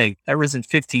scale thing that runs in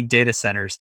 15 data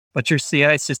centers, but your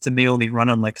CI system may only run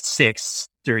on like 6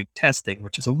 during testing,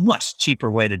 which is a much cheaper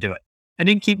way to do it. And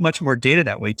you can keep much more data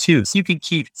that way too. So you can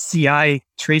keep CI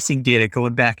tracing data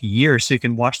going back a year so you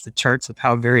can watch the charts of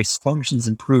how various functions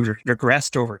improved or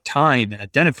regressed over time and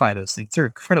identify those things. They're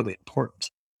incredibly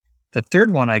important. The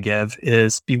third one I give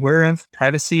is beware of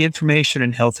privacy information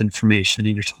and health information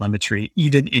in your telemetry,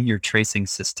 even in your tracing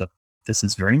system. This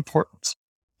is very important.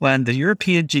 When the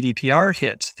European GDPR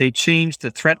hit, they changed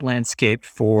the threat landscape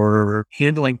for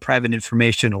handling private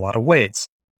information in a lot of ways.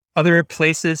 Other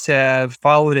places have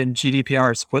followed in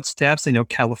GDPR's footsteps. I know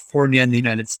California in the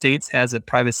United States has a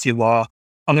privacy law.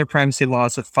 Other privacy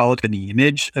laws have followed in the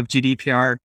image of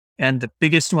GDPR. And the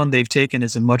biggest one they've taken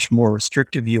is a much more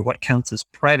restrictive view of what counts as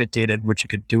private data and what you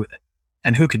could do with it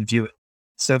and who can view it.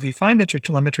 So if you find that your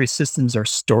telemetry systems are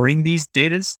storing these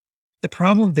data, the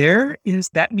problem there is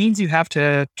that means you have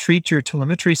to treat your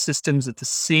telemetry systems at the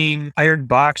same iron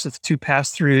box with 2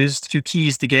 pass-throughs, 2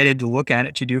 keys to get in to look at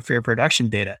it you do for your production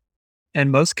data.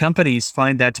 And most companies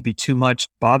find that to be too much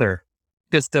bother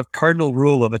because the cardinal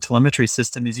rule of a telemetry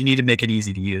system is you need to make it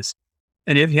easy to use.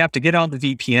 And if you have to get on the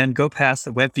VPN, go past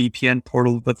the web VPN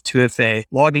portal with 2FA,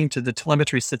 log into the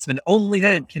telemetry system, and only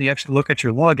then can you actually look at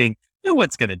your logging. No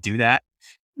one's going to do that.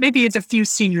 Maybe it's a few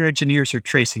senior engineers who are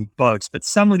tracing bugs, but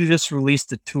someone who just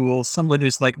released the tool, someone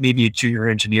who's like maybe a junior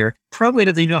engineer, probably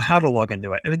doesn't know how to log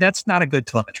into it. I mean, that's not a good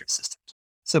telemetry system.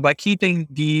 So by keeping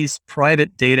these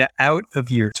private data out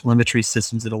of your telemetry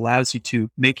systems, it allows you to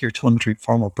make your telemetry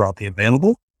far more broadly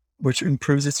available, which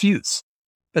improves its use.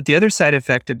 But the other side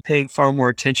effect of paying far more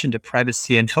attention to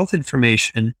privacy and health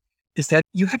information is that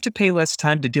you have to pay less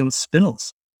time to deal with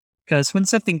spills. Because when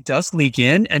something does leak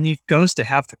in and it goes to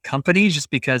half the company just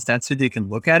because that's who they can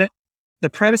look at it, the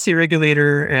privacy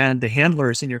regulator and the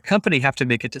handlers in your company have to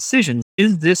make a decision.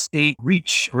 Is this a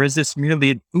breach or is this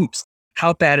merely an oops?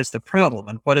 How bad is the problem?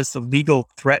 And what is the legal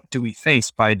threat do we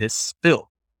face by this spill?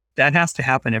 That has to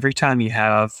happen every time you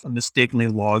have a mistakenly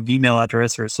logged email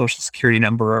address or a social security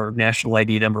number or national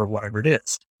ID number or whatever it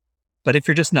is. But if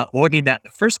you're just not logging that in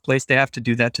the first place, they have to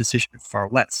do that decision far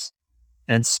less.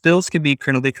 And spills can be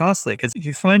incredibly costly because if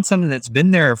you find something that's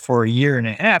been there for a year and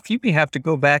a half, you may have to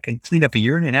go back and clean up a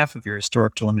year and a half of your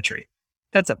historic telemetry.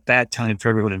 That's a bad time for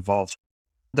everyone involved.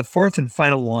 The fourth and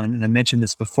final one, and I mentioned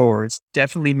this before, is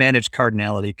definitely manage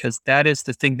cardinality because that is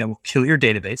the thing that will kill your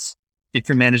database if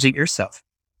you're managing it yourself.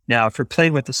 Now, if you're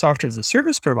playing with the software as a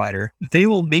service provider, they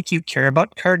will make you care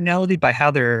about cardinality by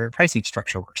how their pricing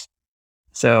structure works.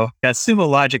 So Sumo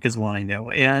Logic is one I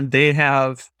know, and they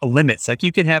have a limit. Like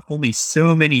you can have only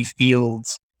so many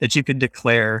fields that you can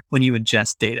declare when you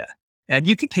ingest data. And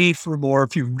you can pay for more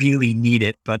if you really need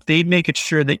it, but they make it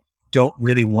sure that you don't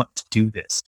really want to do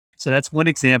this. So that's one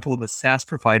example of a SaaS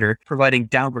provider providing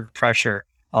downward pressure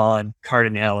on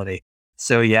cardinality.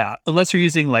 So yeah, unless you're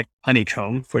using like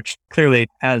Honeycomb, which clearly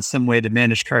has some way to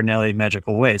manage cardinality in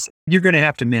magical ways, you're going to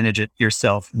have to manage it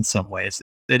yourself in some ways.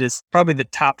 It is probably the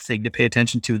top thing to pay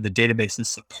attention to in the database is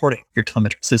supporting your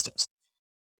telemetry systems.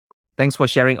 Thanks for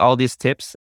sharing all these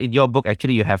tips. In your book,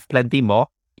 actually, you have plenty more.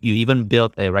 You even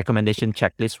built a recommendation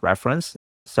checklist reference.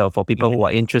 So for people who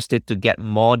are interested to get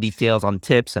more details on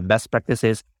tips and best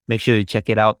practices, make sure you check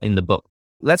it out in the book.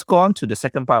 Let's go on to the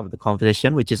second part of the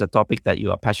conversation, which is a topic that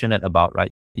you are passionate about,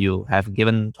 right? You have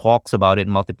given talks about it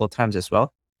multiple times as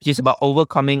well, which is about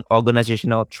overcoming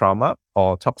organizational trauma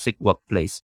or toxic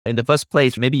workplace. In the first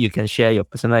place, maybe you can share your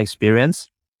personal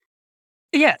experience.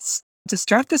 Yes. To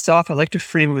start this off, I'd like to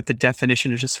frame it with the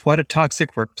definition of just what a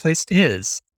toxic workplace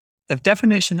is. The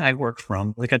definition I work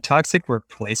from, like a toxic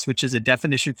workplace, which is a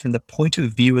definition from the point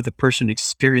of view of the person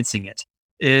experiencing it,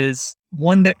 is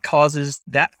one that causes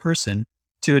that person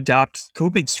to adopt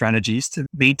coping strategies to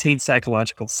maintain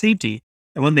psychological safety.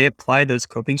 And when they apply those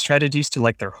coping strategies to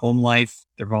like their home life,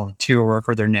 their volunteer work,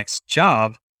 or their next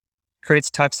job,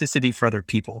 creates toxicity for other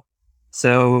people.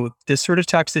 So this sort of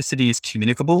toxicity is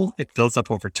communicable. It builds up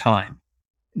over time.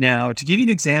 Now, to give you an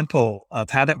example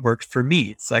of how that worked for me,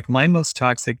 it's like my most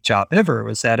toxic job ever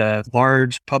was at a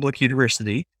large public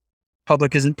university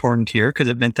public is important here because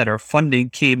it meant that our funding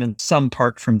came in some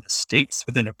part from the states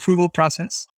with an approval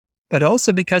process, but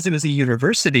also because it was a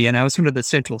university and I was one of the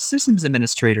central systems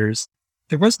administrators,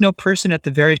 there was no person at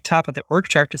the very top of the org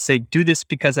chart to say, do this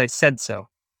because I said so,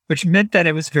 which meant that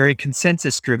it was very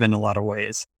consensus driven in a lot of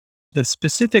ways. The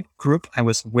specific group I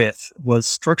was with was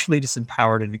structurally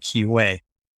disempowered in a key way.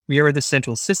 We are the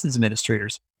central systems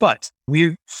administrators, but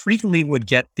we frequently would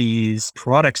get these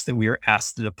products that we were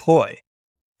asked to deploy.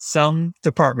 Some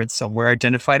department somewhere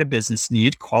identified a business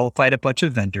need, qualified a bunch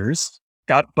of vendors,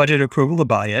 got budget approval to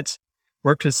buy it,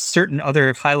 worked with certain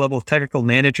other high-level technical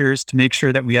managers to make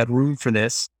sure that we had room for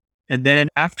this. And then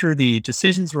after the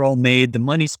decisions were all made, the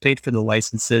money's paid for the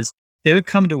licenses, they would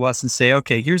come to us and say,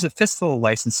 okay, here's a fistful of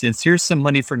licenses. Here's some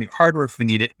money for new hardware if we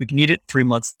need it. We can need it in 3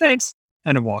 months. Thanks.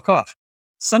 And then walk off.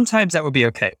 Sometimes that would be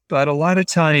okay. But a lot of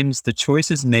times the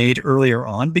choices made earlier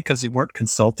on because we weren't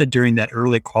consulted during that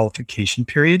early qualification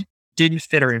period didn't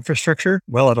fit our infrastructure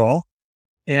well at all.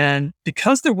 And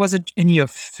because there wasn't any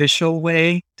official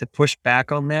way to push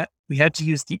back on that, we had to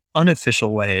use the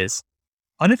unofficial ways.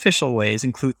 Unofficial ways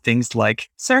include things like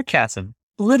sarcasm,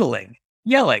 belittling,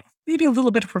 yelling, maybe a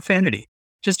little bit of profanity.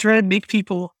 Just trying to make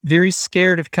people very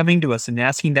scared of coming to us and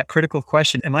asking that critical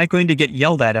question, am I going to get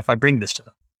yelled at if I bring this to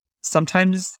them?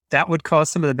 Sometimes that would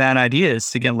cause some of the bad ideas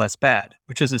to get less bad,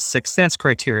 which is a sixth sense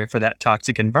criteria for that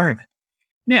toxic environment.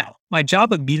 Now, my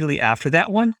job immediately after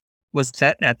that one was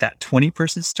that at that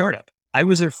 20-person startup, I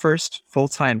was their first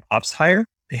full-time ops hire.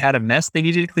 They had a mess they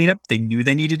needed to clean up. They knew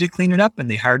they needed to clean it up and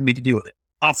they hired me to deal with it.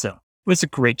 Awesome. It was a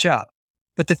great job.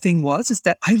 But the thing is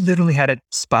that I literally had a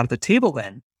spot at the table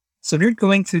then. So when you're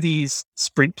going through these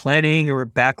sprint planning or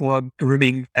backlog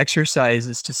grooming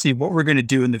exercises to see what we're going to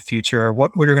do in the future or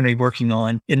what we're going to be working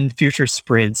on in future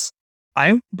sprints,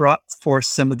 I brought forth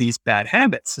some of these bad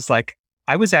habits. It's like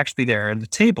I was actually there at the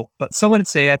table, but someone would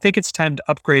say, I think it's time to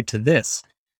upgrade to this.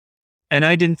 And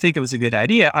I didn't think it was a good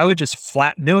idea. I would just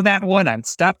flat know that one. I'd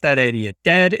stop that idea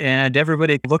dead and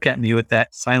everybody would look at me with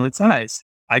that silent eyes.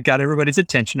 I got everybody's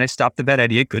attention. I stopped the bad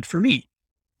idea. Good for me.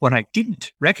 What I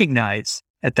didn't recognize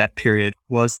at that period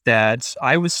was that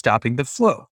I was stopping the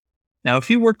flow. Now, if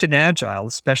you worked in Agile,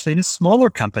 especially in a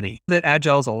smaller company, that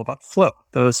Agile is all about flow.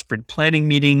 Those sprint planning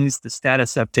meetings, the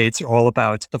status updates are all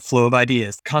about the flow of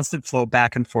ideas, constant flow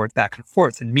back and forth, back and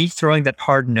forth. And me throwing that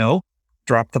hard no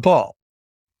dropped the ball,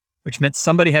 which meant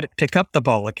somebody had to pick up the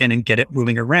ball again and get it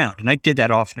moving around. And I did that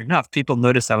often enough. People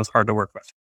noticed I was hard to work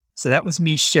with. So that was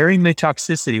me sharing my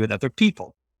toxicity with other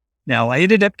people. Now, I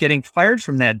ended up getting fired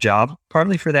from that job,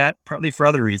 partly for that, partly for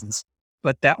other reasons.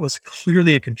 But that was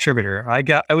clearly a contributor.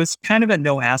 I was kind of a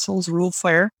no assholes rule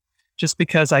fire just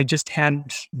because I just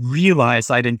hadn't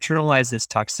realized I'd internalized this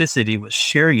toxicity was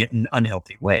sharing it in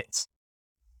unhealthy ways.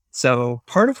 So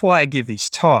part of why I give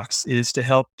these talks is to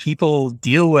help people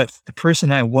deal with the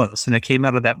person I was and I came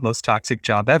out of that most toxic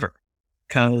job ever.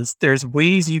 Because there's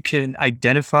ways you can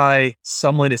identify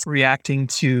someone is reacting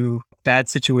to a bad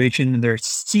situation and they're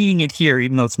seeing it here,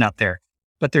 even though it's not there.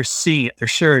 But they're seeing it, they're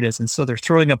sure it is. And so they're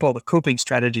throwing up all the coping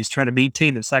strategies, trying to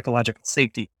maintain their psychological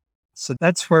safety. So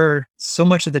that's where so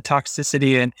much of the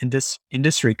toxicity in this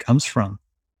industry comes from.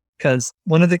 Because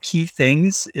one of the key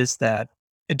things is that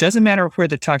it doesn't matter where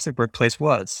the toxic workplace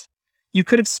was. You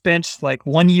could have spent like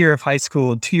 1 year of high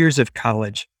school and 2 years of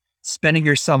college, spending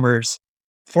your summers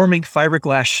forming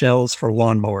fiberglass shells for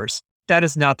lawnmowers. That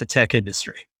is not the tech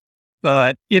industry.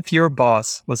 But if your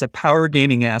boss was a power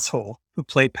gaming asshole who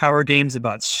played power games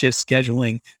about shift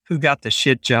scheduling, who got the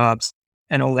shit jobs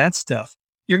and all that stuff,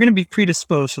 you're going to be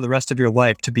predisposed for the rest of your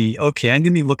life to be, okay, I'm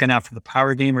going to be looking out for the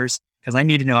power gamers because I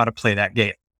need to know how to play that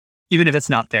game, even if it's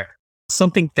not there.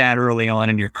 Something that early on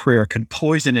in your career can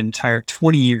poison an entire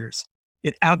 20 years.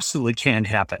 It absolutely can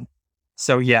happen.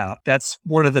 So yeah, that's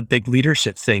one of the big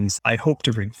leadership things I hope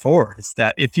to bring forward is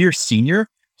that if you're senior,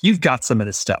 you've got some of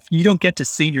this stuff. You don't get to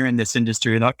senior in this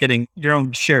industry without getting your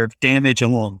own share of damage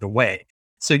along the way.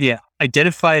 So yeah,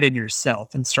 identify it in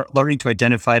yourself and start learning to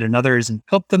identify it in others and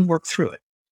help them work through it.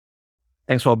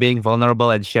 Thanks for being vulnerable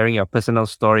and sharing your personal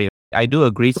story. I do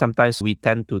agree sometimes we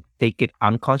tend to take it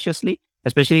unconsciously,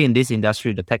 especially in this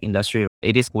industry, the tech industry.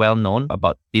 It is well known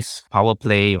about this power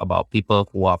play, about people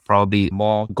who are probably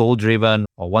more goal-driven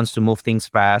or wants to move things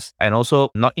fast and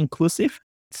also not inclusive.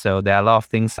 So there are a lot of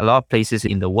things, a lot of places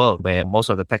in the world where most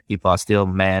of the tech people are still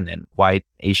men and white,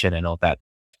 Asian and all that.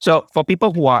 So for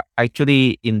people who are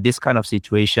actually in this kind of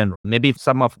situation, maybe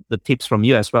some of the tips from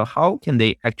you as well, how can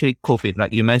they actually cope with,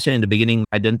 like you mentioned in the beginning,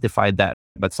 identify that,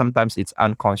 but sometimes it's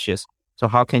unconscious. So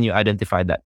how can you identify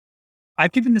that?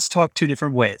 I've given this talk 2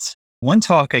 different ways. One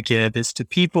talk I give is to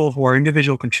people who are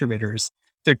individual contributors,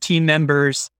 their team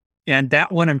members, And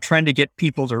that one, I'm trying to get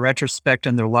people to retrospect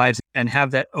on their lives and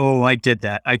have that, oh, I did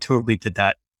that. I totally did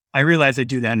that. I realize I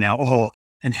do that now. Oh,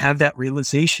 and have that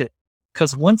realization.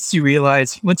 Because once you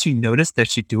notice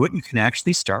that you do it, you can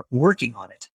actually start working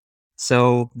on it.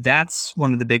 So that's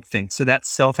one of the big things. So that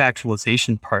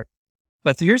self-actualization part.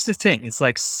 But here's the thing. It's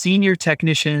like senior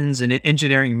technicians and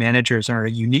engineering managers are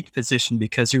a unique position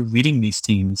because you're leading these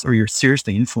teams or you're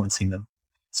seriously influencing them.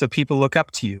 So people look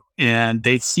up to you and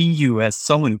they see you as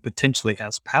someone who potentially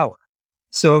has power.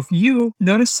 So if you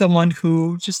notice someone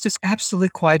who just is absolutely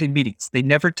quiet in meetings, they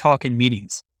never talk in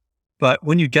meetings, but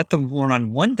when you get them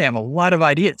one-on-one, they have a lot of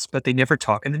ideas, but they never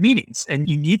talk in the meetings. And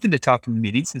you need them to talk in the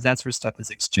meetings because that's where stuff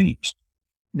is exchanged.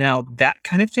 Now, that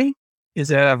kind of thing is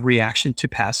a reaction to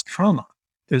past trauma.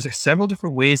 There's several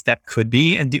different ways that could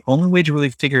be. And the only way to really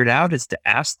figure it out is to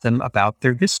ask them about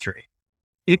their history.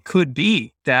 It could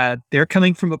be that they're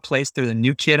coming from a place, they're the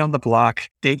new kid on the block,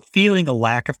 they're feeling a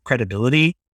lack of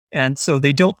credibility. And so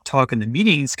they don't talk in the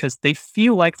meetings because they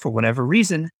feel like, for whatever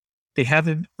reason, they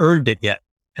haven't earned it yet.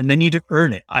 And they need to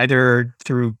earn it either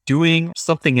through doing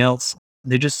something else.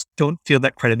 They just don't feel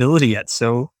that credibility yet.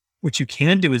 So what you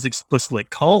can do is explicitly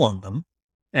call on them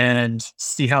and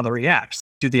see how they react.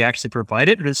 Do they actually provide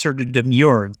it, or does sort of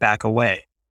demur and back away?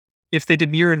 If they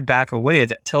demur and back away,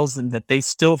 that tells them that they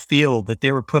still feel that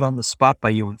they were put on the spot by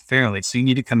you unfairly. So you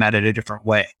need to come at it a different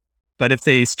way. But if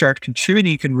they start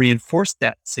contributing, you can reinforce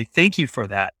that, say thank you for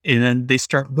that. And then they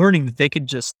start learning that they can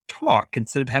just talk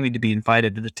instead of having to be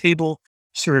invited to the table,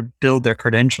 sort of build their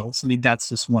credentials. I mean, that's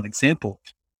just one example.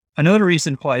 Another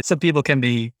reason why some people can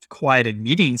be quiet in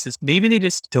meetings is maybe they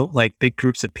just don't like big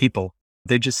groups of people.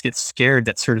 They just get scared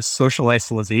that sort of social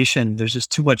isolation. There's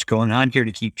just too much going on here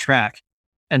to keep track.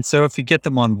 And so if you get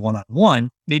them on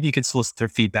one-on-one, maybe you can solicit their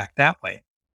feedback that way.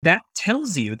 That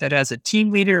tells you that as a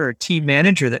team leader or a team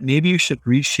manager, that maybe you should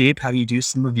reshape how you do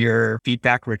some of your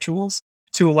feedback rituals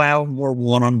to allow more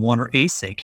one-on-one or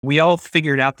async. We all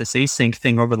figured out this async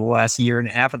thing over the last year and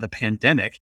a half of the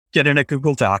pandemic. Get in a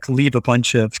Google Doc, leave a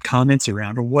bunch of comments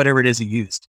around or whatever it is you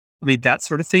used. I mean, that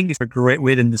sort of thing is a great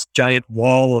way than this giant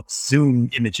wall of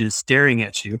Zoom images staring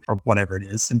at you or whatever it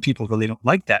is. And people really don't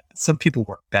like that. Some people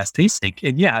work best async.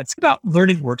 And yeah, it's about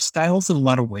learning work styles in a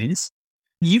lot of ways.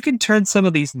 You can turn some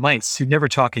of these mice who never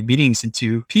talk in meetings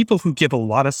into people who give a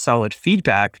lot of solid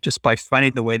feedback just by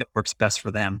finding the way that works best for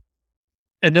them.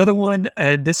 Another one,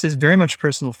 and this is very much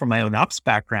personal from my own ops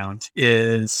background,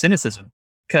 is cynicism.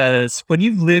 Because when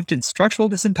you've lived in structural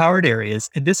disempowered areas,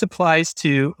 and this applies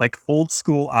to like old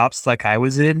school ops like I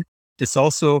was in, this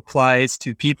also applies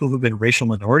to people who've been racial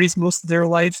minorities most of their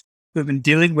life, who've been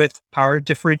dealing with power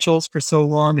differentials for so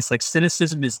long. It's like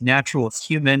cynicism is natural, it's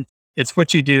human, it's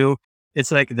what you do.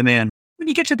 It's like when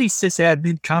you get to these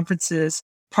sysadmin conferences,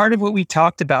 part of what we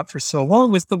talked about for so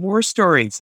long was the war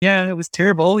stories. Yeah, it was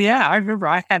terrible. Oh, yeah, I remember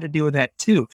I had to deal with that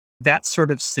too. That sort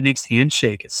of cynic's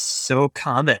handshake is so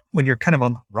common when you're kind of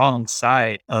on the wrong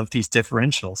side of these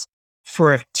differentials.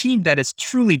 For a team that is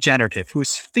truly generative,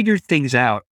 who's figured things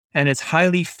out and is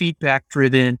highly feedback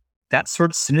driven, that sort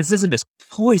of cynicism is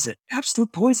poison,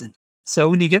 absolute poison. So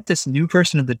when you get this new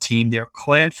person in the team, they're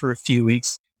quiet for a few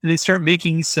weeks and they start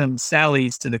making some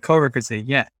sallies to the coworkers saying,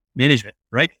 yeah, management,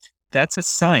 right? That's a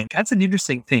sign. That's an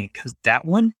interesting thing because that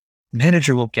one,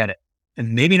 manager will get it.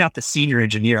 And maybe not the senior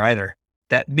engineer either.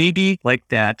 That maybe like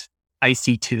that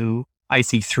IC2,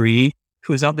 IC3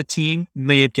 who's on the team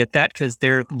may get that because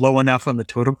they're low enough on the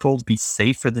totem pole to be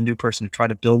safe for the new person to try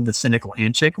to build the cynical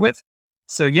handshake with.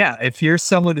 So yeah, if you're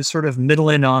someone who's sort of middle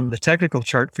in on the technical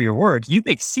chart for your work, you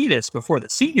may see this before the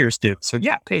seniors do. So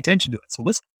yeah, pay attention to it. So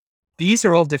listen, these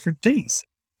are all different things.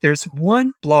 There's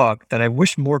one blog that I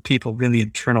wish more people really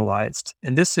internalized,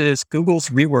 and this is Google's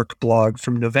Rework blog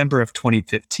from November of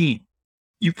 2015.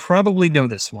 You probably know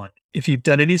this one if you've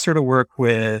done any sort of work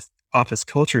with office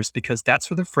cultures, because that's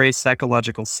where the phrase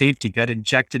psychological safety got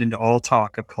injected into all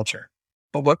talk of culture.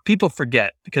 But what people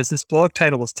forget, because this blog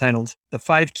title was titled The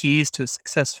 5 Keys to a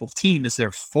Successful Team, is there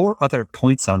are 4 other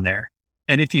points on there.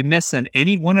 And if you miss on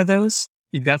any one of those,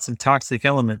 you've got some toxic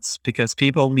elements because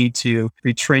people need to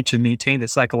retrench and maintain the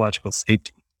psychological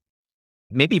safety.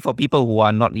 Maybe for people who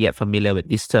are not yet familiar with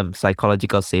this term,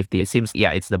 psychological safety, it seems,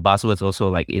 it's the buzzwords also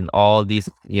like in all these,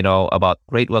 about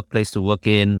great workplace to work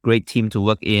in, great team to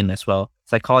work in as well.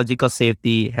 Psychological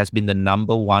safety has been the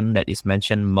number one that is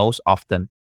mentioned most often.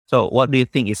 So what do you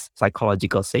think is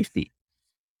psychological safety?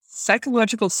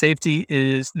 Psychological safety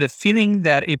is the feeling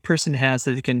that a person has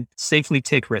that they can safely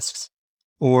take risks,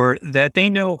 or that they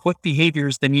know what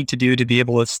behaviors they need to do to be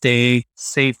able to stay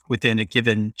safe within a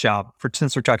given job,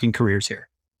 since we're talking careers here.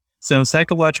 So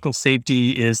psychological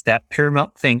safety is that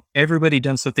paramount thing. Everybody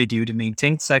does what they do to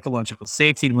maintain psychological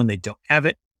safety. And when they don't have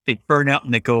it, they burn out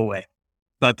and they go away.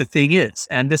 But the thing is,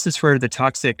 and this is where the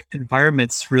toxic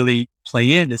environments really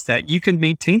play in, is that you can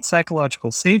maintain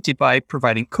psychological safety by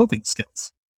providing coping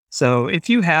skills. So if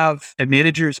you have a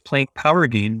manager who's playing power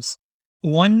games,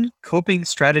 one coping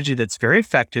strategy that's very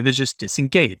effective is just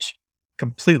disengage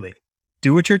completely.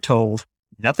 Do what you're told,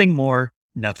 nothing more,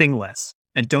 nothing less,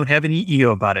 and don't have any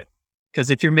ego about it. Because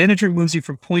if your manager moves you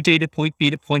from point A to point B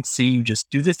to point C, you just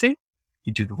do the thing,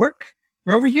 you do the work.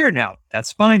 We're over here now.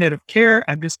 That's fine. I don't care.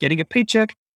 I'm just getting a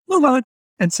paycheck. Move on.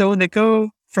 And so when they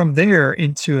go from there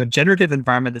into a generative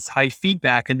environment that's high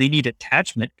feedback and they need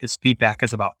attachment because feedback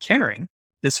is about caring,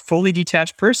 this fully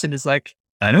detached person is like,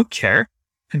 I don't care.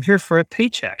 I'm here for a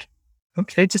paycheck.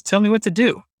 Okay, just tell me what to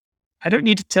do. I don't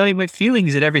need to tell you my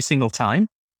feelings at every single time.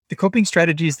 The coping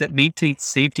strategies that maintain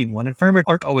safety in one environment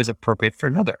aren't always appropriate for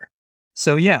another.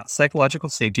 So yeah, psychological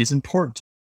safety is important.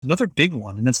 Another big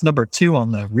one, and that's number 2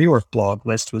 on the rework blog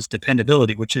list, was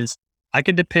dependability, which is I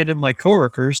can depend on my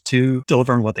coworkers to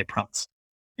deliver on what they promise.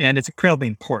 And it's incredibly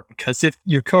important because if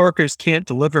your coworkers can't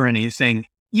deliver anything,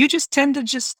 you just tend to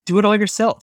just do it all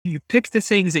yourself. You pick the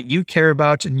things that you care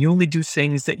about and you only do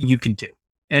things that you can do.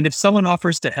 And if someone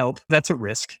offers to help, that's a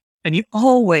risk. And you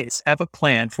always have a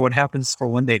plan for what happens for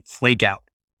when they flake out.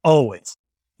 Always.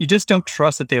 You just don't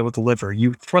trust that they will deliver.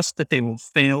 You trust that they will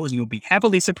fail and you'll be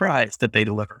happily surprised that they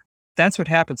deliver. That's what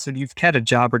happens when you've had a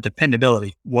job where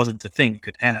dependability wasn't the thing you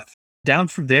could have. Down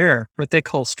from there, what they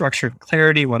call structure and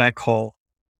clarity, what I call,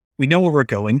 we know where we're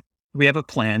going. We have a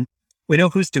plan. We know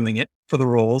who's doing it for the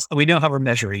roles and we know how we're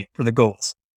measuring it for the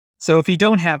goals. So if you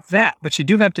don't have that, but you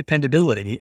do have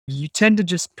dependability, you tend to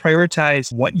just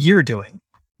prioritize what you're doing.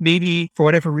 Maybe for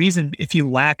whatever reason, if you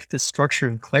lack the structure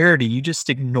and clarity, you just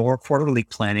ignore quarterly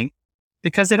planning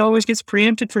because it always gets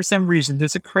preempted for some reason.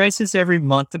 There's a crisis every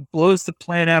month that blows the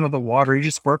plan out of the water. You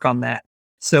just work on that.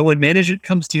 So when management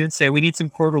comes to you and say, we need some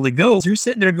quarterly goals, you're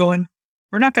sitting there going,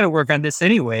 we're not going to work on this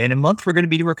anyway. In a month, we're going to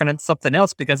be working on something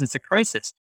else because it's a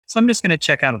crisis. So I'm just going to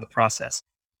check out of the process.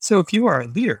 So if you are a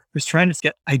leader who's trying to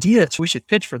get ideas we should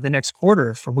pitch for the next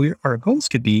quarter for where our goals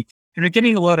could be, and you're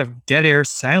getting a lot of dead air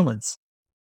silence,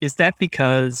 is that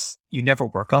because you never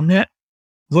work on that?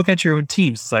 Look at your own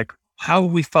teams. It's like, how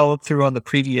have we followed through on the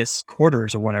previous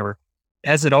quarters or whatever?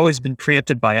 Has it always been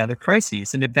preempted by other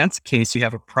crises? And if that's the case, you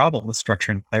have a problem with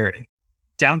structure and clarity.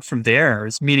 Down from there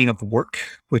is meaning of work,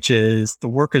 which is the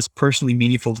work is personally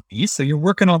meaningful to me. So you're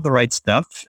working on the right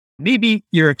stuff. Maybe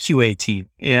you're a QA team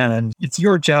and it's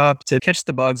your job to catch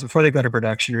the bugs before they go to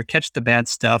production or catch the bad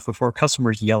stuff before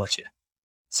customers yell at you.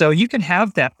 So you can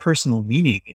have that personal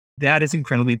meaning. That is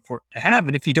incredibly important to have.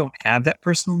 And if you don't have that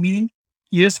personal meaning,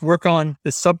 you just work on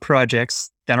the sub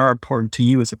projects that are important to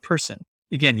you as a person.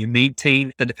 Again, you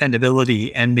maintain the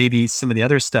dependability and maybe some of the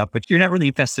other stuff, but you're not really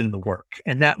invested in the work.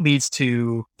 And that leads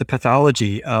to the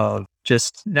pathology of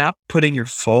just not putting your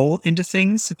full into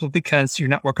things simply because you're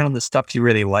not working on the stuff you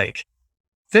really like.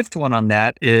 5th one on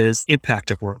that is impact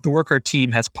of work. The worker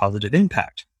team has positive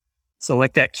impact. So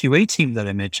like that QA team that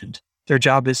I mentioned, their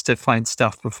job is to find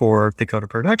stuff before they go to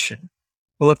production.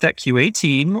 Well, if that QA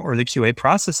team or the QA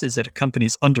processes at a company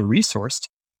is under-resourced,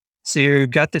 so you've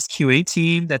got this QA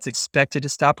team that's expected to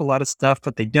stop a lot of stuff,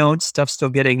 but they don't. Stuff's still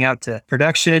getting out to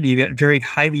production. You get very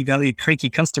highly valued,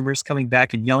 cranky customers coming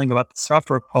back and yelling about the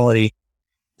software quality.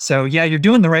 So yeah, you're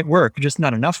doing the right work, just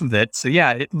not enough of it. So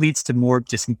yeah, it leads to more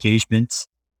disengagement.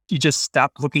 You just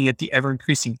stop looking at the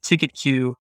ever-increasing ticket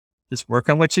queue. Just work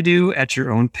on what you do at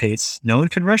your own pace. No one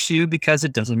can rush you because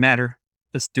it doesn't matter.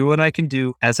 Just do what I can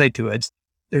do as I do it.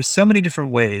 There's so many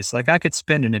different ways. Like I could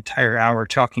spend an entire hour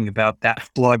talking about that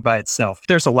blog by itself.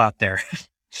 There's a lot there.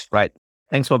 Right.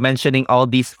 Thanks for mentioning all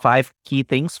these 5 key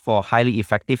things for highly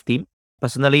effective team.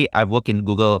 Personally, I work in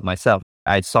Google myself.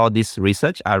 I saw this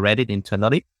research. I read it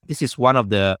internally. This is one of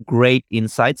the great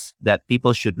insights that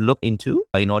people should look into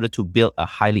in order to build a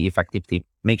highly effective team.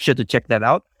 Make sure to check that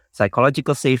out.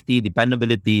 Psychological safety,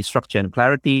 dependability, structure and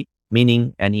clarity,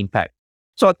 meaning and impact.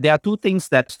 So there are 2 things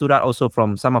that stood out also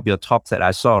from some of your talks that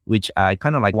I saw, which I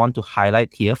kind of like want to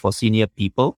highlight here for senior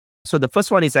people. So the first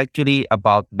one is actually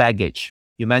about baggage.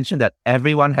 You mentioned that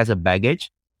everyone has a baggage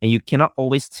and you cannot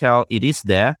always tell it is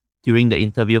there during the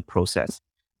interview process.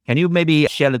 Can you maybe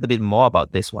share a little bit more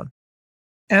about this one?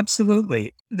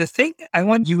 Absolutely. The thing I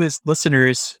want you as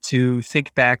listeners to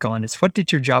think back on is, what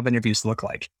did your job interviews look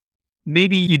like?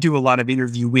 Maybe you do a lot of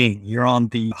interviewing. You're on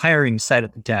the hiring side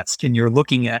of the desk and you're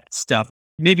looking at stuff.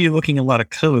 Maybe you're looking at a lot of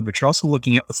code, but you're also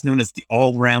looking at what's known as the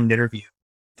all-round interview.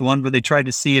 The one where they try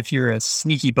to see if you're a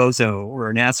sneaky bozo or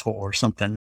an asshole or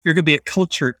something. you're going to be a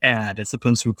culture add as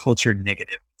opposed to a culture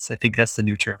negative. So I think that's the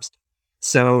new terms.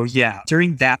 So yeah,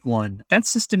 during that one, that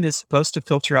system is supposed to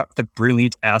filter out the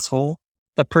brilliant asshole,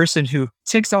 the person who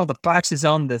ticks all the boxes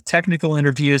on the technical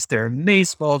interviews. They're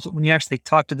amazeballs, but when you actually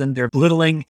talk to them, they're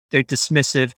belittling, they're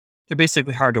dismissive, they're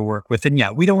basically hard to work with. And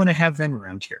yeah, we don't want to have them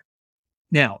around here.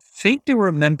 Now, thing to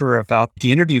remember about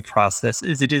the interview process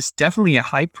is it is definitely a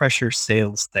high pressure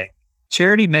sales thing.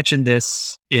 Charity mentioned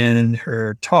this in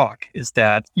her talk, is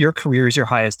that your career is your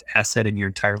highest asset in your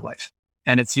entire life.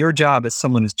 And it's your job as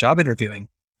someone who's job interviewing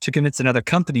to convince another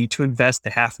company to invest the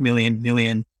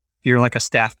 $500,000. If you're like a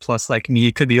staff plus like me,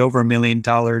 it could be over $1 million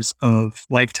of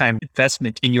lifetime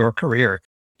investment in your career.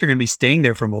 You're going to be staying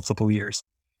there for multiple years.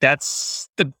 That's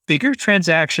the bigger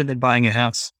transaction than buying a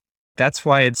house. That's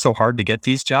why it's so hard to get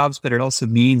these jobs. But it also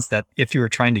means that if you were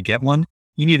trying to get one,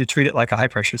 you need to treat it like a high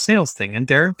pressure sales thing. And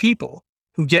there are people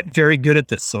who get very good at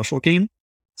this social game.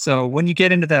 So when you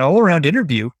get into that all around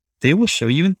interview, they will show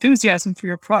you enthusiasm for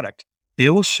your product. They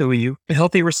will show you a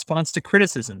healthy response to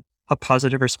criticism, a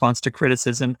positive response to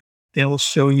criticism. They will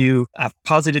show you a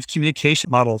positive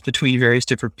communication model between various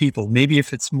different people. Maybe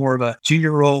if it's more of a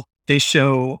junior role, they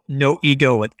show no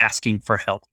ego at asking for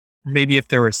help. Maybe if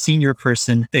they're a senior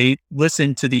person, they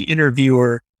listen to the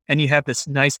interviewer and you have this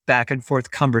nice back and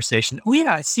forth conversation. Oh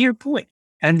yeah, I see your point.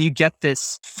 And you get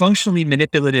this functionally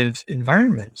manipulative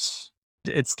environment.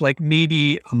 It's like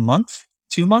maybe a month,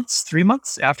 2 months, 3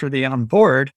 months after they on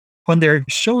board, when they're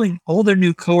showing all their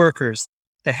new coworkers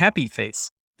the happy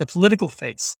face, the political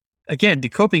face. Again, the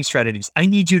coping strategies. I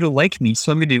need you to like me,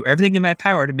 so I'm going to do everything in my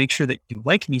power to make sure that you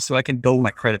like me so I can build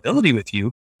my credibility with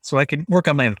you, so I can work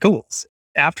on my own goals.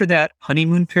 After that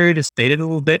honeymoon period is faded a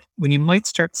little bit, when you might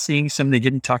start seeing some of the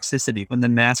hidden toxicity, when the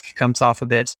mask comes off a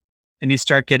bit and you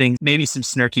start getting maybe some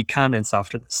snarky comments off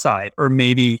to the side or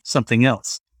maybe something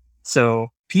else. So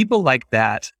people like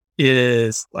that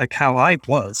is like how I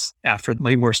was after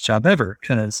my worst job ever,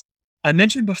 because I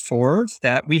mentioned before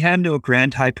that we had no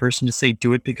grand high person to say,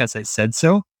 do it because I said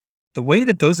so. The way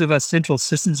that those of us central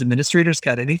systems administrators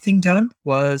got anything done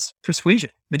was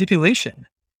persuasion, manipulation.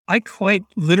 I quite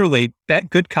literally bet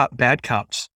good cop, bad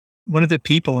cops. One of the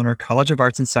people in our College of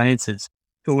Arts and Sciences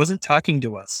who wasn't talking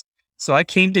to us. So I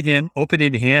came to him open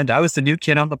in hand. I was the new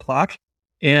kid on the block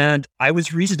and I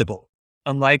was reasonable,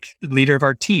 unlike the leader of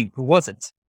our team who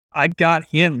wasn't. I got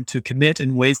him to commit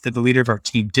in ways that the leader of our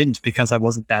team didn't because I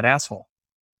wasn't that asshole.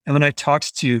 And when I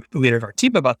talked to the leader of our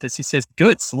team about this, he says,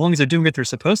 good, so long as they're doing what they're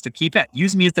supposed to, keep at.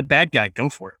 Use me as the bad guy, go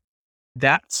for it.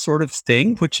 That sort of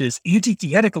thing, which is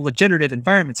anti-theetical, generative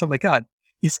environments, oh my God,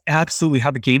 is absolutely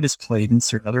how the game is played in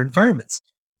certain other environments.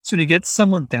 So to get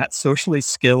someone that socially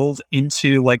skilled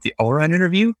into like the all-around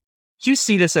interview, you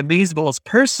see this amazeballs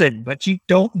person, but you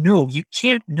don't know, you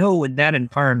can't know in that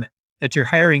environment that you're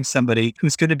hiring somebody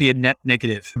who's going to be a net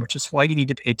negative, which is why you need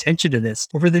to pay attention to this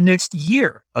over the next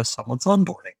year of someone's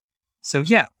onboarding. So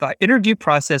yeah, the interview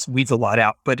process weeds a lot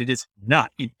out, but it is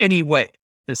not in any way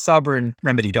the sovereign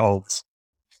remedy to all of this.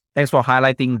 Thanks for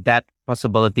highlighting that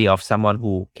possibility of someone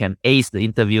who can ace the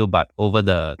interview, but over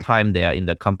the time they are in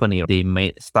the company, they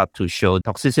may start to show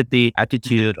toxicity,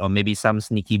 attitude, or maybe some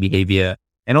sneaky behavior.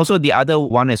 And also the other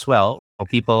one as well, of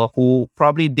people who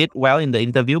probably did well in the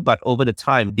interview, but over the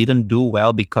time didn't do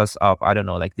well because of, I don't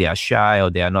know, like they are shy or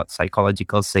they are not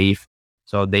psychological safe.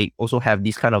 So they also have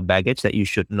this kind of baggage that you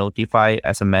should notify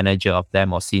as a manager of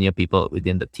them or senior people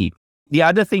within the team. The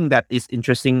other thing that is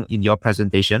interesting in your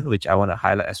presentation, which I want to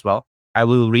highlight as well, I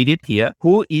will read it here.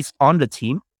 Who is on the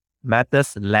team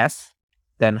matters less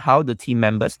than how the team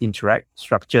members interact,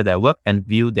 structure their work, and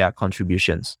view their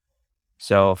contributions.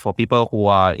 So for people who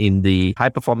are in the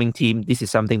high-performing team, this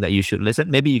is something that you should listen.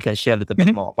 Maybe you can share a little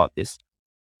bit more about this.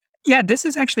 Yeah, this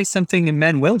is actually something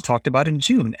Manuel talked about in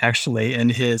June, actually, in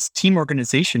his team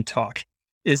organization talk,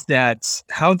 is that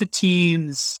how the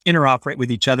teams interoperate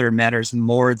with each other matters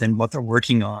more than what they're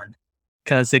working on.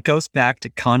 Because it goes back to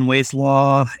Conway's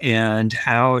law and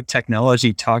how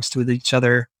technology talks with each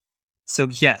other. So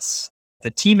yes,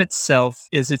 the team itself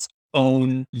is its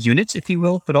own unit, if you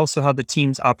will, but also how the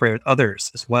teams operate with others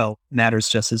as well matters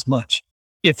just as much.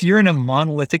 If you're in a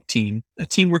monolithic team, a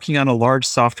team working on a large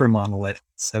software monolith,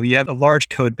 so you have a large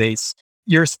code base,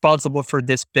 you're responsible for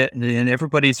this bit and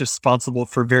everybody's responsible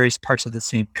for various parts of the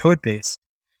same code base.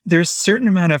 There's a certain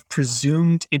amount of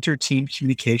presumed inter-team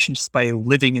communication just by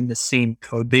living in the same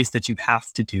code base that you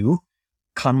have to do.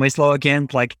 Conway's law again,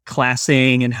 like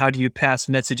classing and how do you pass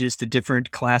messages to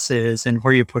different classes and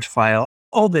where you put file,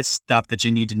 all this stuff that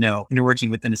you need to know when you're working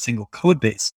within a single code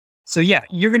base. So yeah,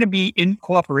 you're going to be in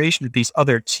cooperation with these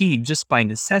other teams just by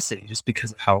necessity, just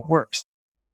because of how it works.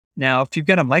 Now, if you've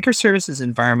got a microservices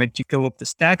environment, you go up the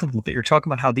stack a little bit. You're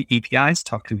talking about how the APIs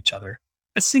talk to each other.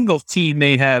 A single team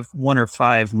may have 1 or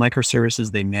 5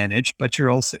 microservices they manage, but you're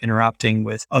also interacting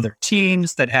with other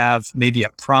teams that have maybe a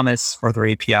promise for their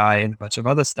API and a bunch of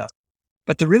other stuff.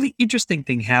 But the really interesting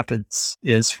thing happens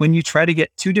is when you try to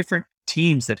get 2 different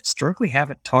teams that historically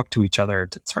haven't talked to each other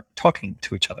to start talking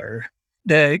to each other.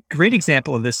 The great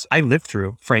example of this I lived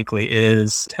through, frankly,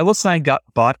 is HelloSign got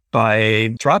bought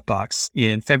by Dropbox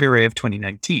in February of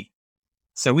 2019.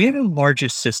 So we had a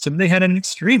largest system. They had an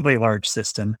extremely large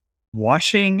system.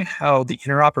 Watching how the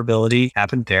interoperability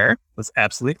happened there was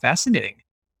absolutely fascinating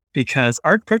because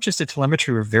our approaches to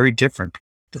telemetry were very different.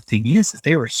 The thing is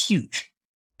they were huge.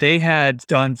 They had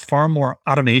done far more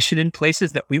automation in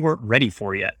places that we weren't ready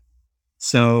for yet.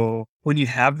 So when you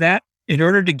have that, in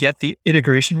order to get the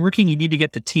integration working, you need to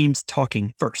get the teams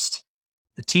talking first.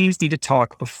 The teams need to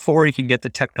talk before you can get the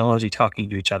technology talking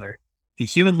to each other. The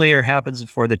human layer happens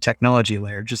before the technology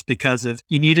layer, just because of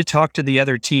you need to talk to the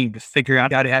other team to figure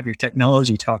out how to have your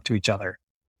technology talk to each other.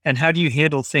 And how do you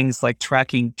handle things like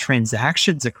tracking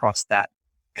transactions across that?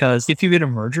 Because if you get a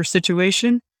merger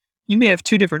situation, you may have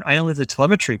 2 different islands of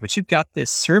telemetry, but you've got this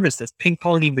service that's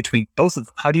ping-ponging between both of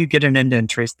them. How do you get an end-to-end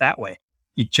trace that way?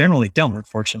 You generally don't,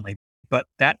 unfortunately, but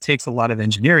that takes a lot of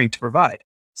engineering to provide.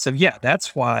 So yeah,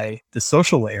 that's why the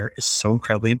social layer is so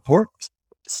incredibly important.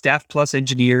 Staff plus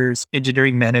engineers,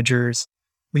 engineering managers,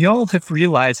 we all have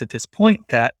realized at this point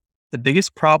that the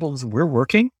biggest problems we're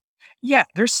working, yeah,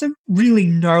 there's some really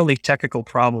gnarly technical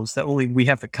problems that only we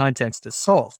have the context to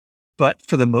solve. But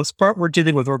for the most part, we're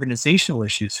dealing with organizational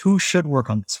issues. Who should work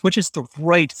on this? Which is the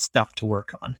right stuff to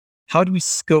work on? How do we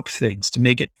scope things to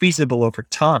make it feasible over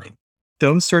time?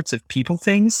 Those sorts of people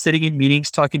things, sitting in meetings,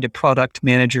 talking to product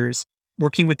managers,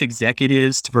 working with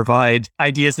executives to provide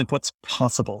ideas of what's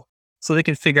possible so they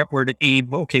can figure out where to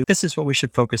aim. Okay, this is what we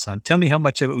should focus on. Tell me how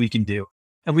much of it we can do.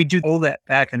 And we do all that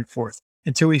back and forth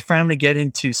until we finally get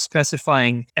into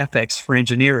specifying epics for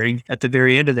engineering at the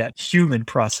very end of that human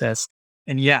process.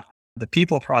 And yeah, the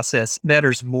people process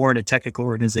matters more in a technical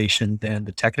organization than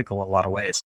the technical in a lot of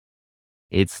ways.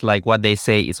 It's like what they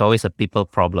say, it's always a people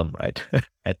problem, right?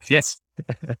 Yes,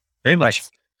 very much.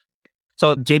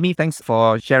 So Jamie, thanks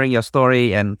for sharing your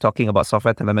story and talking about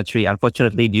software telemetry.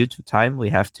 Unfortunately, due to time, we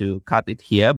have to cut it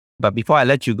here. But before I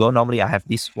let you go, normally I have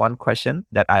this one question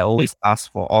that I always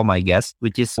ask for all my guests,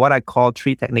 which is what I call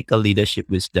 3 technical leadership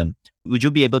wisdom. Would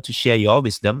you be able to share your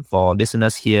wisdom for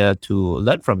listeners here to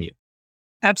learn from you?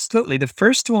 Absolutely. The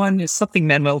first one is something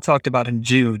Manuel talked about in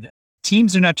June.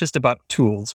 Teams are not just about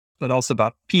tools, but also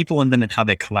about people and then how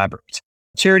they collaborate.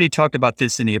 Charity talked about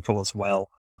this in April as well,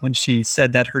 when she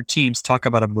said that her teams talk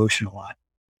about emotion a lot.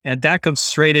 And that comes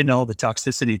straight into all the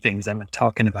toxicity things I've been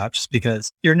talking about, just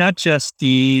because you're not just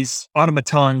these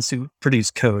automatons who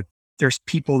produce code. There's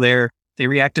people there. They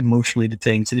react emotionally to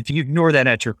things. And if you ignore that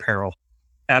at your peril,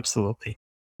 absolutely.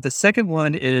 The second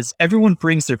one is everyone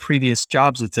brings their previous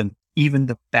jobs with them, even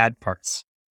the bad parts.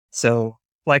 So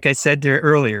like I said there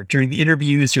earlier, during the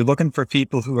interviews, you're looking for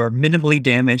people who are minimally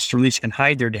damaged or at least can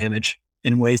hide their damage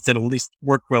in ways that will at least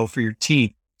work well for your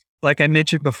team. Like I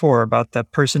mentioned before about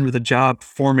that person with a job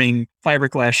forming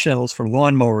fiberglass shells for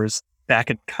lawnmowers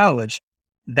back in college,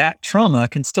 that trauma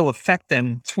can still affect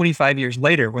them 25 years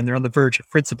later when they're on the verge of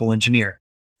principal engineer.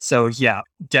 So yeah,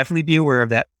 definitely be aware of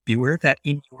that. Be aware of that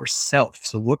in yourself.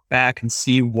 So look back and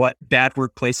see what bad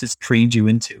workplaces trained you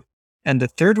into. And the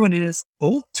third one is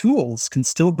old tools can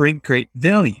still bring great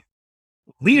value.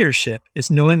 Leadership is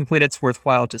knowing when it's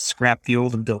worthwhile to scrap the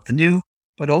old and build the new,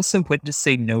 but also when to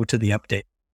say no to the update.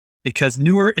 Because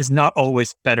newer is not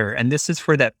always better. And this is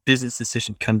where that business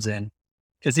decision comes in.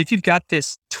 Because if you've got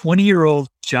this 20-year-old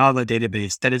Java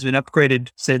database that has been upgraded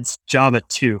since Java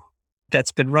 2,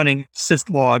 that's been running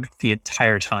syslog the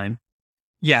entire time,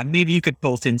 yeah, maybe you could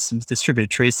bolt in some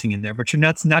distributed tracing in there, but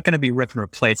it's not going to be rip and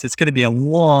replace. It's going to be a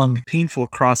long, painful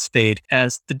crossfade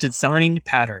as the design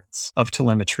patterns of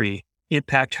telemetry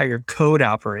impact how your code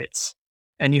operates.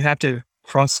 And you have to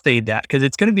crossfade that because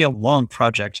it's going to be a long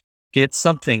project. Get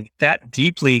something that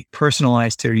deeply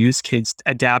personalized to your use case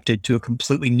adapted to a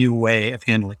completely new way of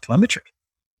handling telemetry.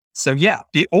 So yeah,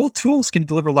 the old tools can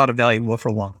deliver a lot of value for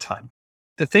a long time.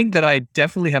 The thing that I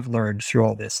definitely have learned through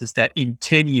all this is that in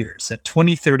 10 years, at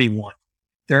 2031,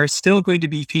 there are still going to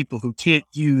be people who can't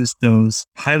use those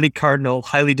highly cardinal,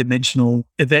 highly dimensional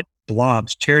event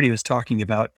blobs Charity was talking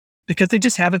about because they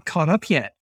just haven't caught up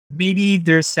yet. Maybe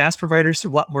there's SaaS providers, a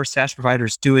lot more SaaS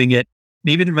providers doing it.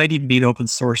 Maybe there might even be an open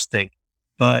source thing.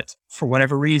 But for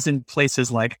whatever reason,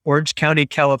 places like Orange County,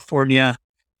 California,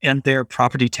 and their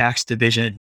property tax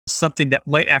division something that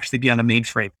might actually be on a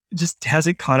mainframe. It just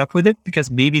hasn't caught up with it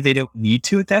because maybe they don't need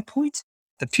to at that point.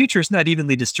 The future is not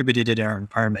evenly distributed in our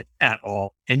environment at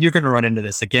all. And you're going to run into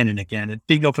this again and again. And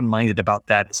being open-minded about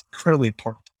that is incredibly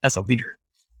important as a leader.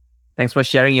 Thanks for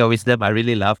sharing your wisdom. I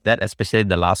really love that, especially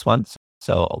the last one.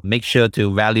 So make sure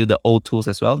to value the old tools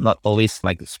as well, not always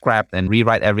like scrap and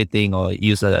rewrite everything or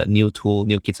use a new tool,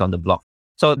 new kids on the block.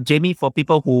 So Jamie, for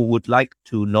people who would like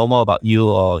to know more about you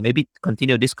or maybe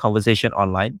continue this conversation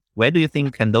online, where do you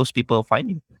think can those people find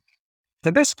you?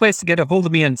 The best place to get a hold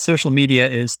of me on social media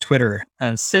is Twitter.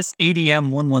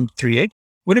 sysadm1138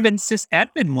 would have been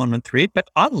sysadmin1138, but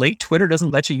oddly, Twitter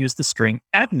doesn't let you use the string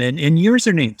admin in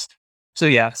usernames. So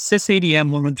yeah,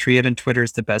 sysadm1138 on Twitter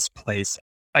is the best place.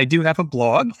 I do have a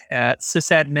blog at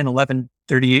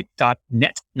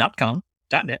sysadmin1138.net, not com,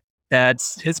 .net.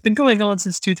 It's been going on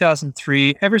since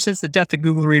 2003. Ever since the death of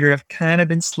Google Reader, I've kind of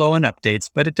been slow on updates,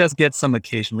 but it does get some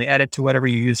occasionally added to whatever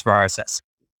you use for RSS.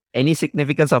 Any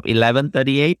significance of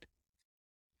 1138?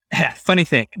 Funny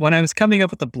thing, when I was coming up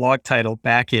with the blog title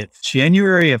back in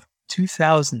January of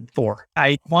 2004,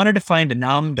 I wanted to find a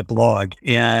nom to blog,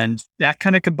 and that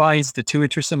kind of combines the two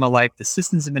interests in my life, the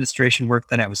systems administration work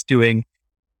that I was doing.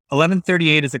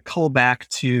 1138 is a callback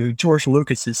to George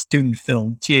Lucas's student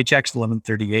film, THX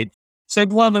 1138. So I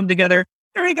blend them together.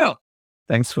 There we go.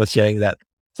 Thanks for sharing that.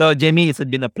 So Jamie, it's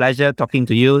been a pleasure talking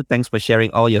to you. Thanks for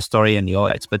sharing all your story and your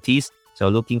expertise. So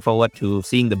looking forward to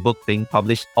seeing the book being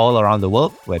published all around the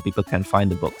world where people can find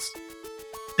the books.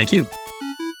 Thank you.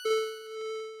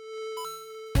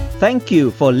 Thank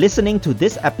you for listening to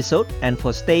this episode and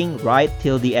for staying right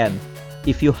till the end.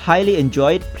 If you highly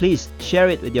enjoyed, please share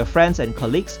it with your friends and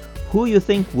colleagues who you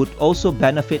think would also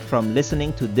benefit from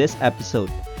listening to this episode.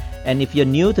 And if you're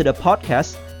new to the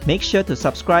podcast, make sure to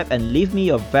subscribe and leave me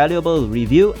your valuable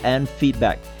review and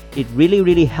feedback. It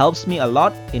really helps me a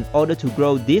lot in order to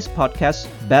grow this podcast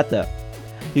better.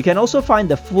 You can also find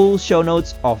the full show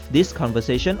notes of this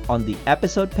conversation on the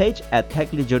episode page at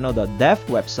techleadjournal.dev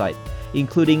website,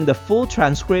 including the full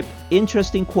transcript,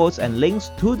 interesting quotes and links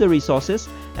to the resources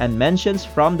and mentions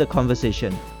from the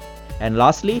conversation. And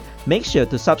lastly, make sure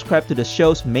to subscribe to the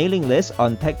show's mailing list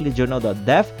on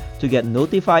techleadjournal.dev to get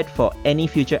notified for any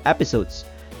future episodes.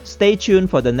 Stay tuned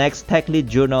for the next Tech Lead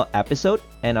Journal episode,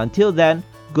 and until then,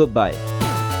 goodbye.